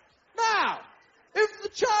ticket. Now, if the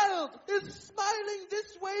child is smiling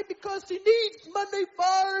this way because he needs money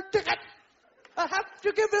for a ticket, I have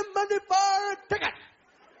to give him money for a ticket.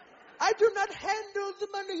 I do not handle the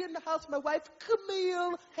money in the house. My wife,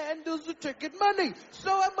 Camille, handles the ticket money.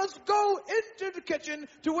 So I must go into the kitchen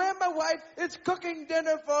to where my wife is cooking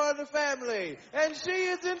dinner for the family. And she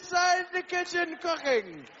is inside the kitchen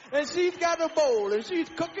cooking. And she's got a bowl, and she's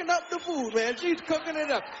cooking up the food, man. She's cooking it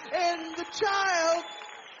up. And the child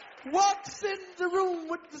walks in the room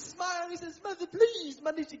with the smile. He says, Mother, please,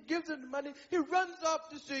 money. She gives him the money. He runs off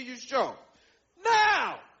to see your show.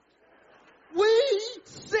 Now, we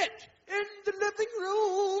sit in the living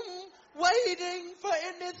room waiting for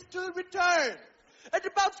Innes to return. At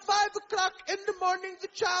about 5 o'clock in the morning, the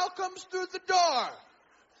child comes through the door.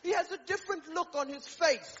 He has a different look on his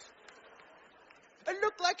face. It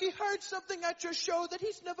looked like he heard something at your show that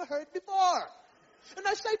he's never heard before. And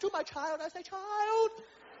I say to my child, child,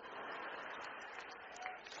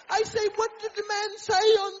 I say, what did the man say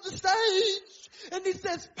on the stage? And he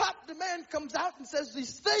says, Pop. The man comes out and says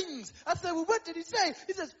these things. I said, well, what did he say?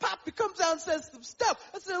 He says, Pop. He comes out and says some stuff.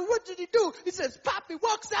 I said, well, what did he do? He says, Pop. He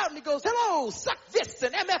walks out and he goes, hello, suck this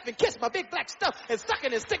and MF and kiss my big black stuff and suck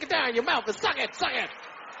it and stick it down in your mouth and suck it, suck it.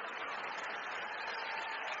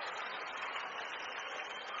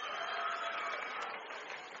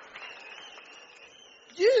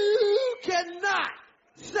 You cannot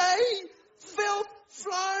say filth,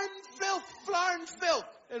 flarn, filth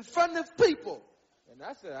in front of people. And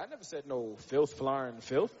I said, I never said no filth, flarn,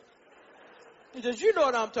 filth. He says, you know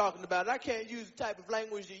what I'm talking about. I can't use the type of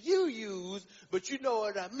language that you use, but you know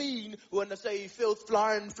what I mean when I say filth,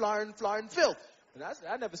 flarn, filth. And I said,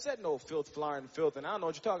 I never said no filth, flarn, filth, and I don't know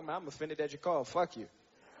what you're talking about. I'm offended that you call. Fuck you.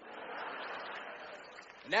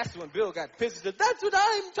 And that's when Bill got pissed. He said, that's what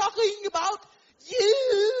I'm talking about.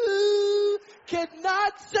 You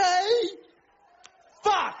cannot say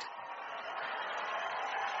fuck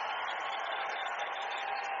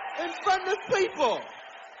in front of people.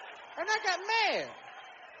 And I got mad.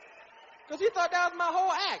 Because he thought that was my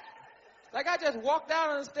whole act. Like I just walked out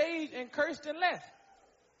on the stage and cursed and left.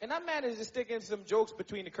 And I managed to stick in some jokes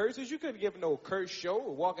between the curses. You couldn't give no curse show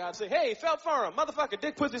or walk out and say, hey, felt for him, motherfucker,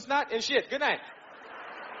 dick, pussy, snot, and shit. Good night.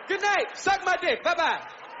 Good night. Suck my dick. Bye-bye.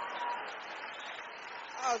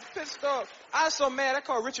 I was pissed off. I was so mad. I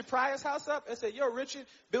called Richard Pryor's house up and said, yo, Richard,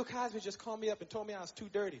 Bill Cosby just called me up and told me I was too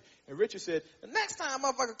dirty. And Richard said, the next time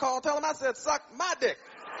motherfucker call, tell him I said, suck my dick.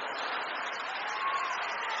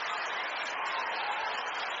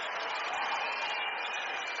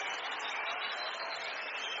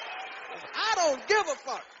 I don't give a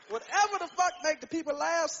fuck. Whatever the fuck make the people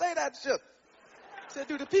laugh, say that shit. said,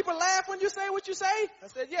 do the people laugh when you say what you say? I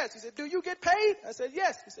said, yes. He said, do you get paid? I said,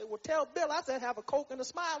 yes. He said, well, tell Bill. I said, have a Coke and a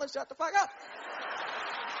smile and shut the fuck up.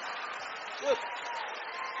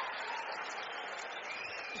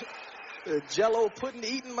 The Jello pudding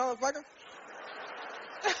eating motherfucker.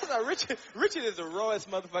 Richard is the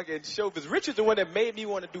rawest motherfucker in showbiz. Richard's the one that made me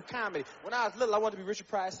want to do comedy. When I was little, I wanted to be Richard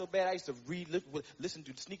Pryor so bad. I used to listen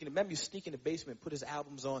to remember you sneak in the basement, put his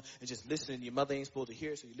albums on, and just listen. And your mother ain't supposed to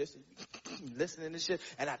hear, so you listen, listening to shit.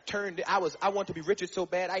 And I wanted to be Richard so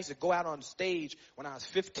bad. I used to go out on stage when I was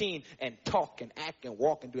 15 and talk and act and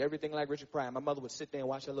walk and do everything like Richard Pryor. My mother would sit there and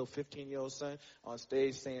watch her little 15-year-old son on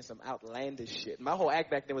stage saying some outlandish shit. My whole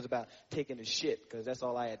act back then was about taking a shit, because that's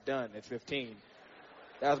all I had done at 15.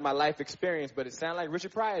 That was my life experience, but it sounded like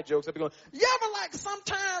Richard Pryor jokes. I'd be going, you ever like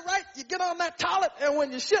sometime, right, you get on that toilet and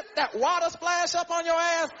when you shit, that water splash up on your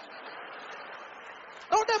ass?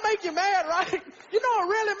 Don't that make you mad, right? You know what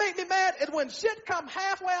really make me mad is when shit come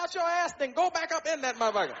halfway out your ass, then go back up in that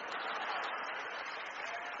motherfucker.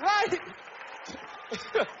 Right?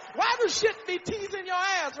 Why does shit be teasing your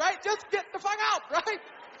ass, right? Just get the fuck out, right?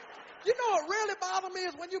 You know what really bothers me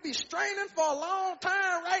is when you be straining for a long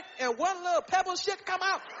time, right? And one little pebble shit come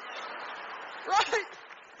out. Right?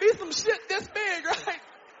 Be some shit this big, right?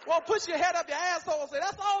 Well, push your head up your asshole and say,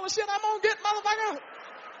 that's all the shit I'm gonna get,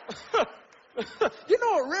 motherfucker. You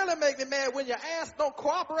know what really make me mad? When your ass don't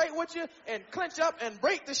cooperate with you and clench up and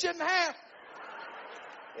break the shit in half.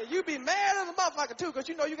 And you be mad as a motherfucker too, because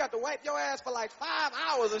you know you got to wipe your ass for like 5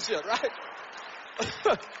 hours and shit, right?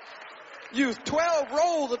 Use 12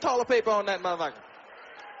 rolls of toilet paper on that motherfucker.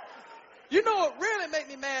 You know what really make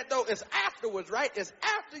me mad though is afterwards, right? It's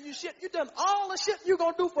after you shit. You done all the shit you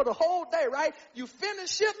gonna do for the whole day, right? You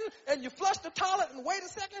finish shitting and you flush the toilet and wait a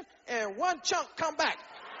second and one chunk come back.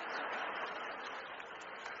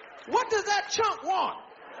 What does that chunk want?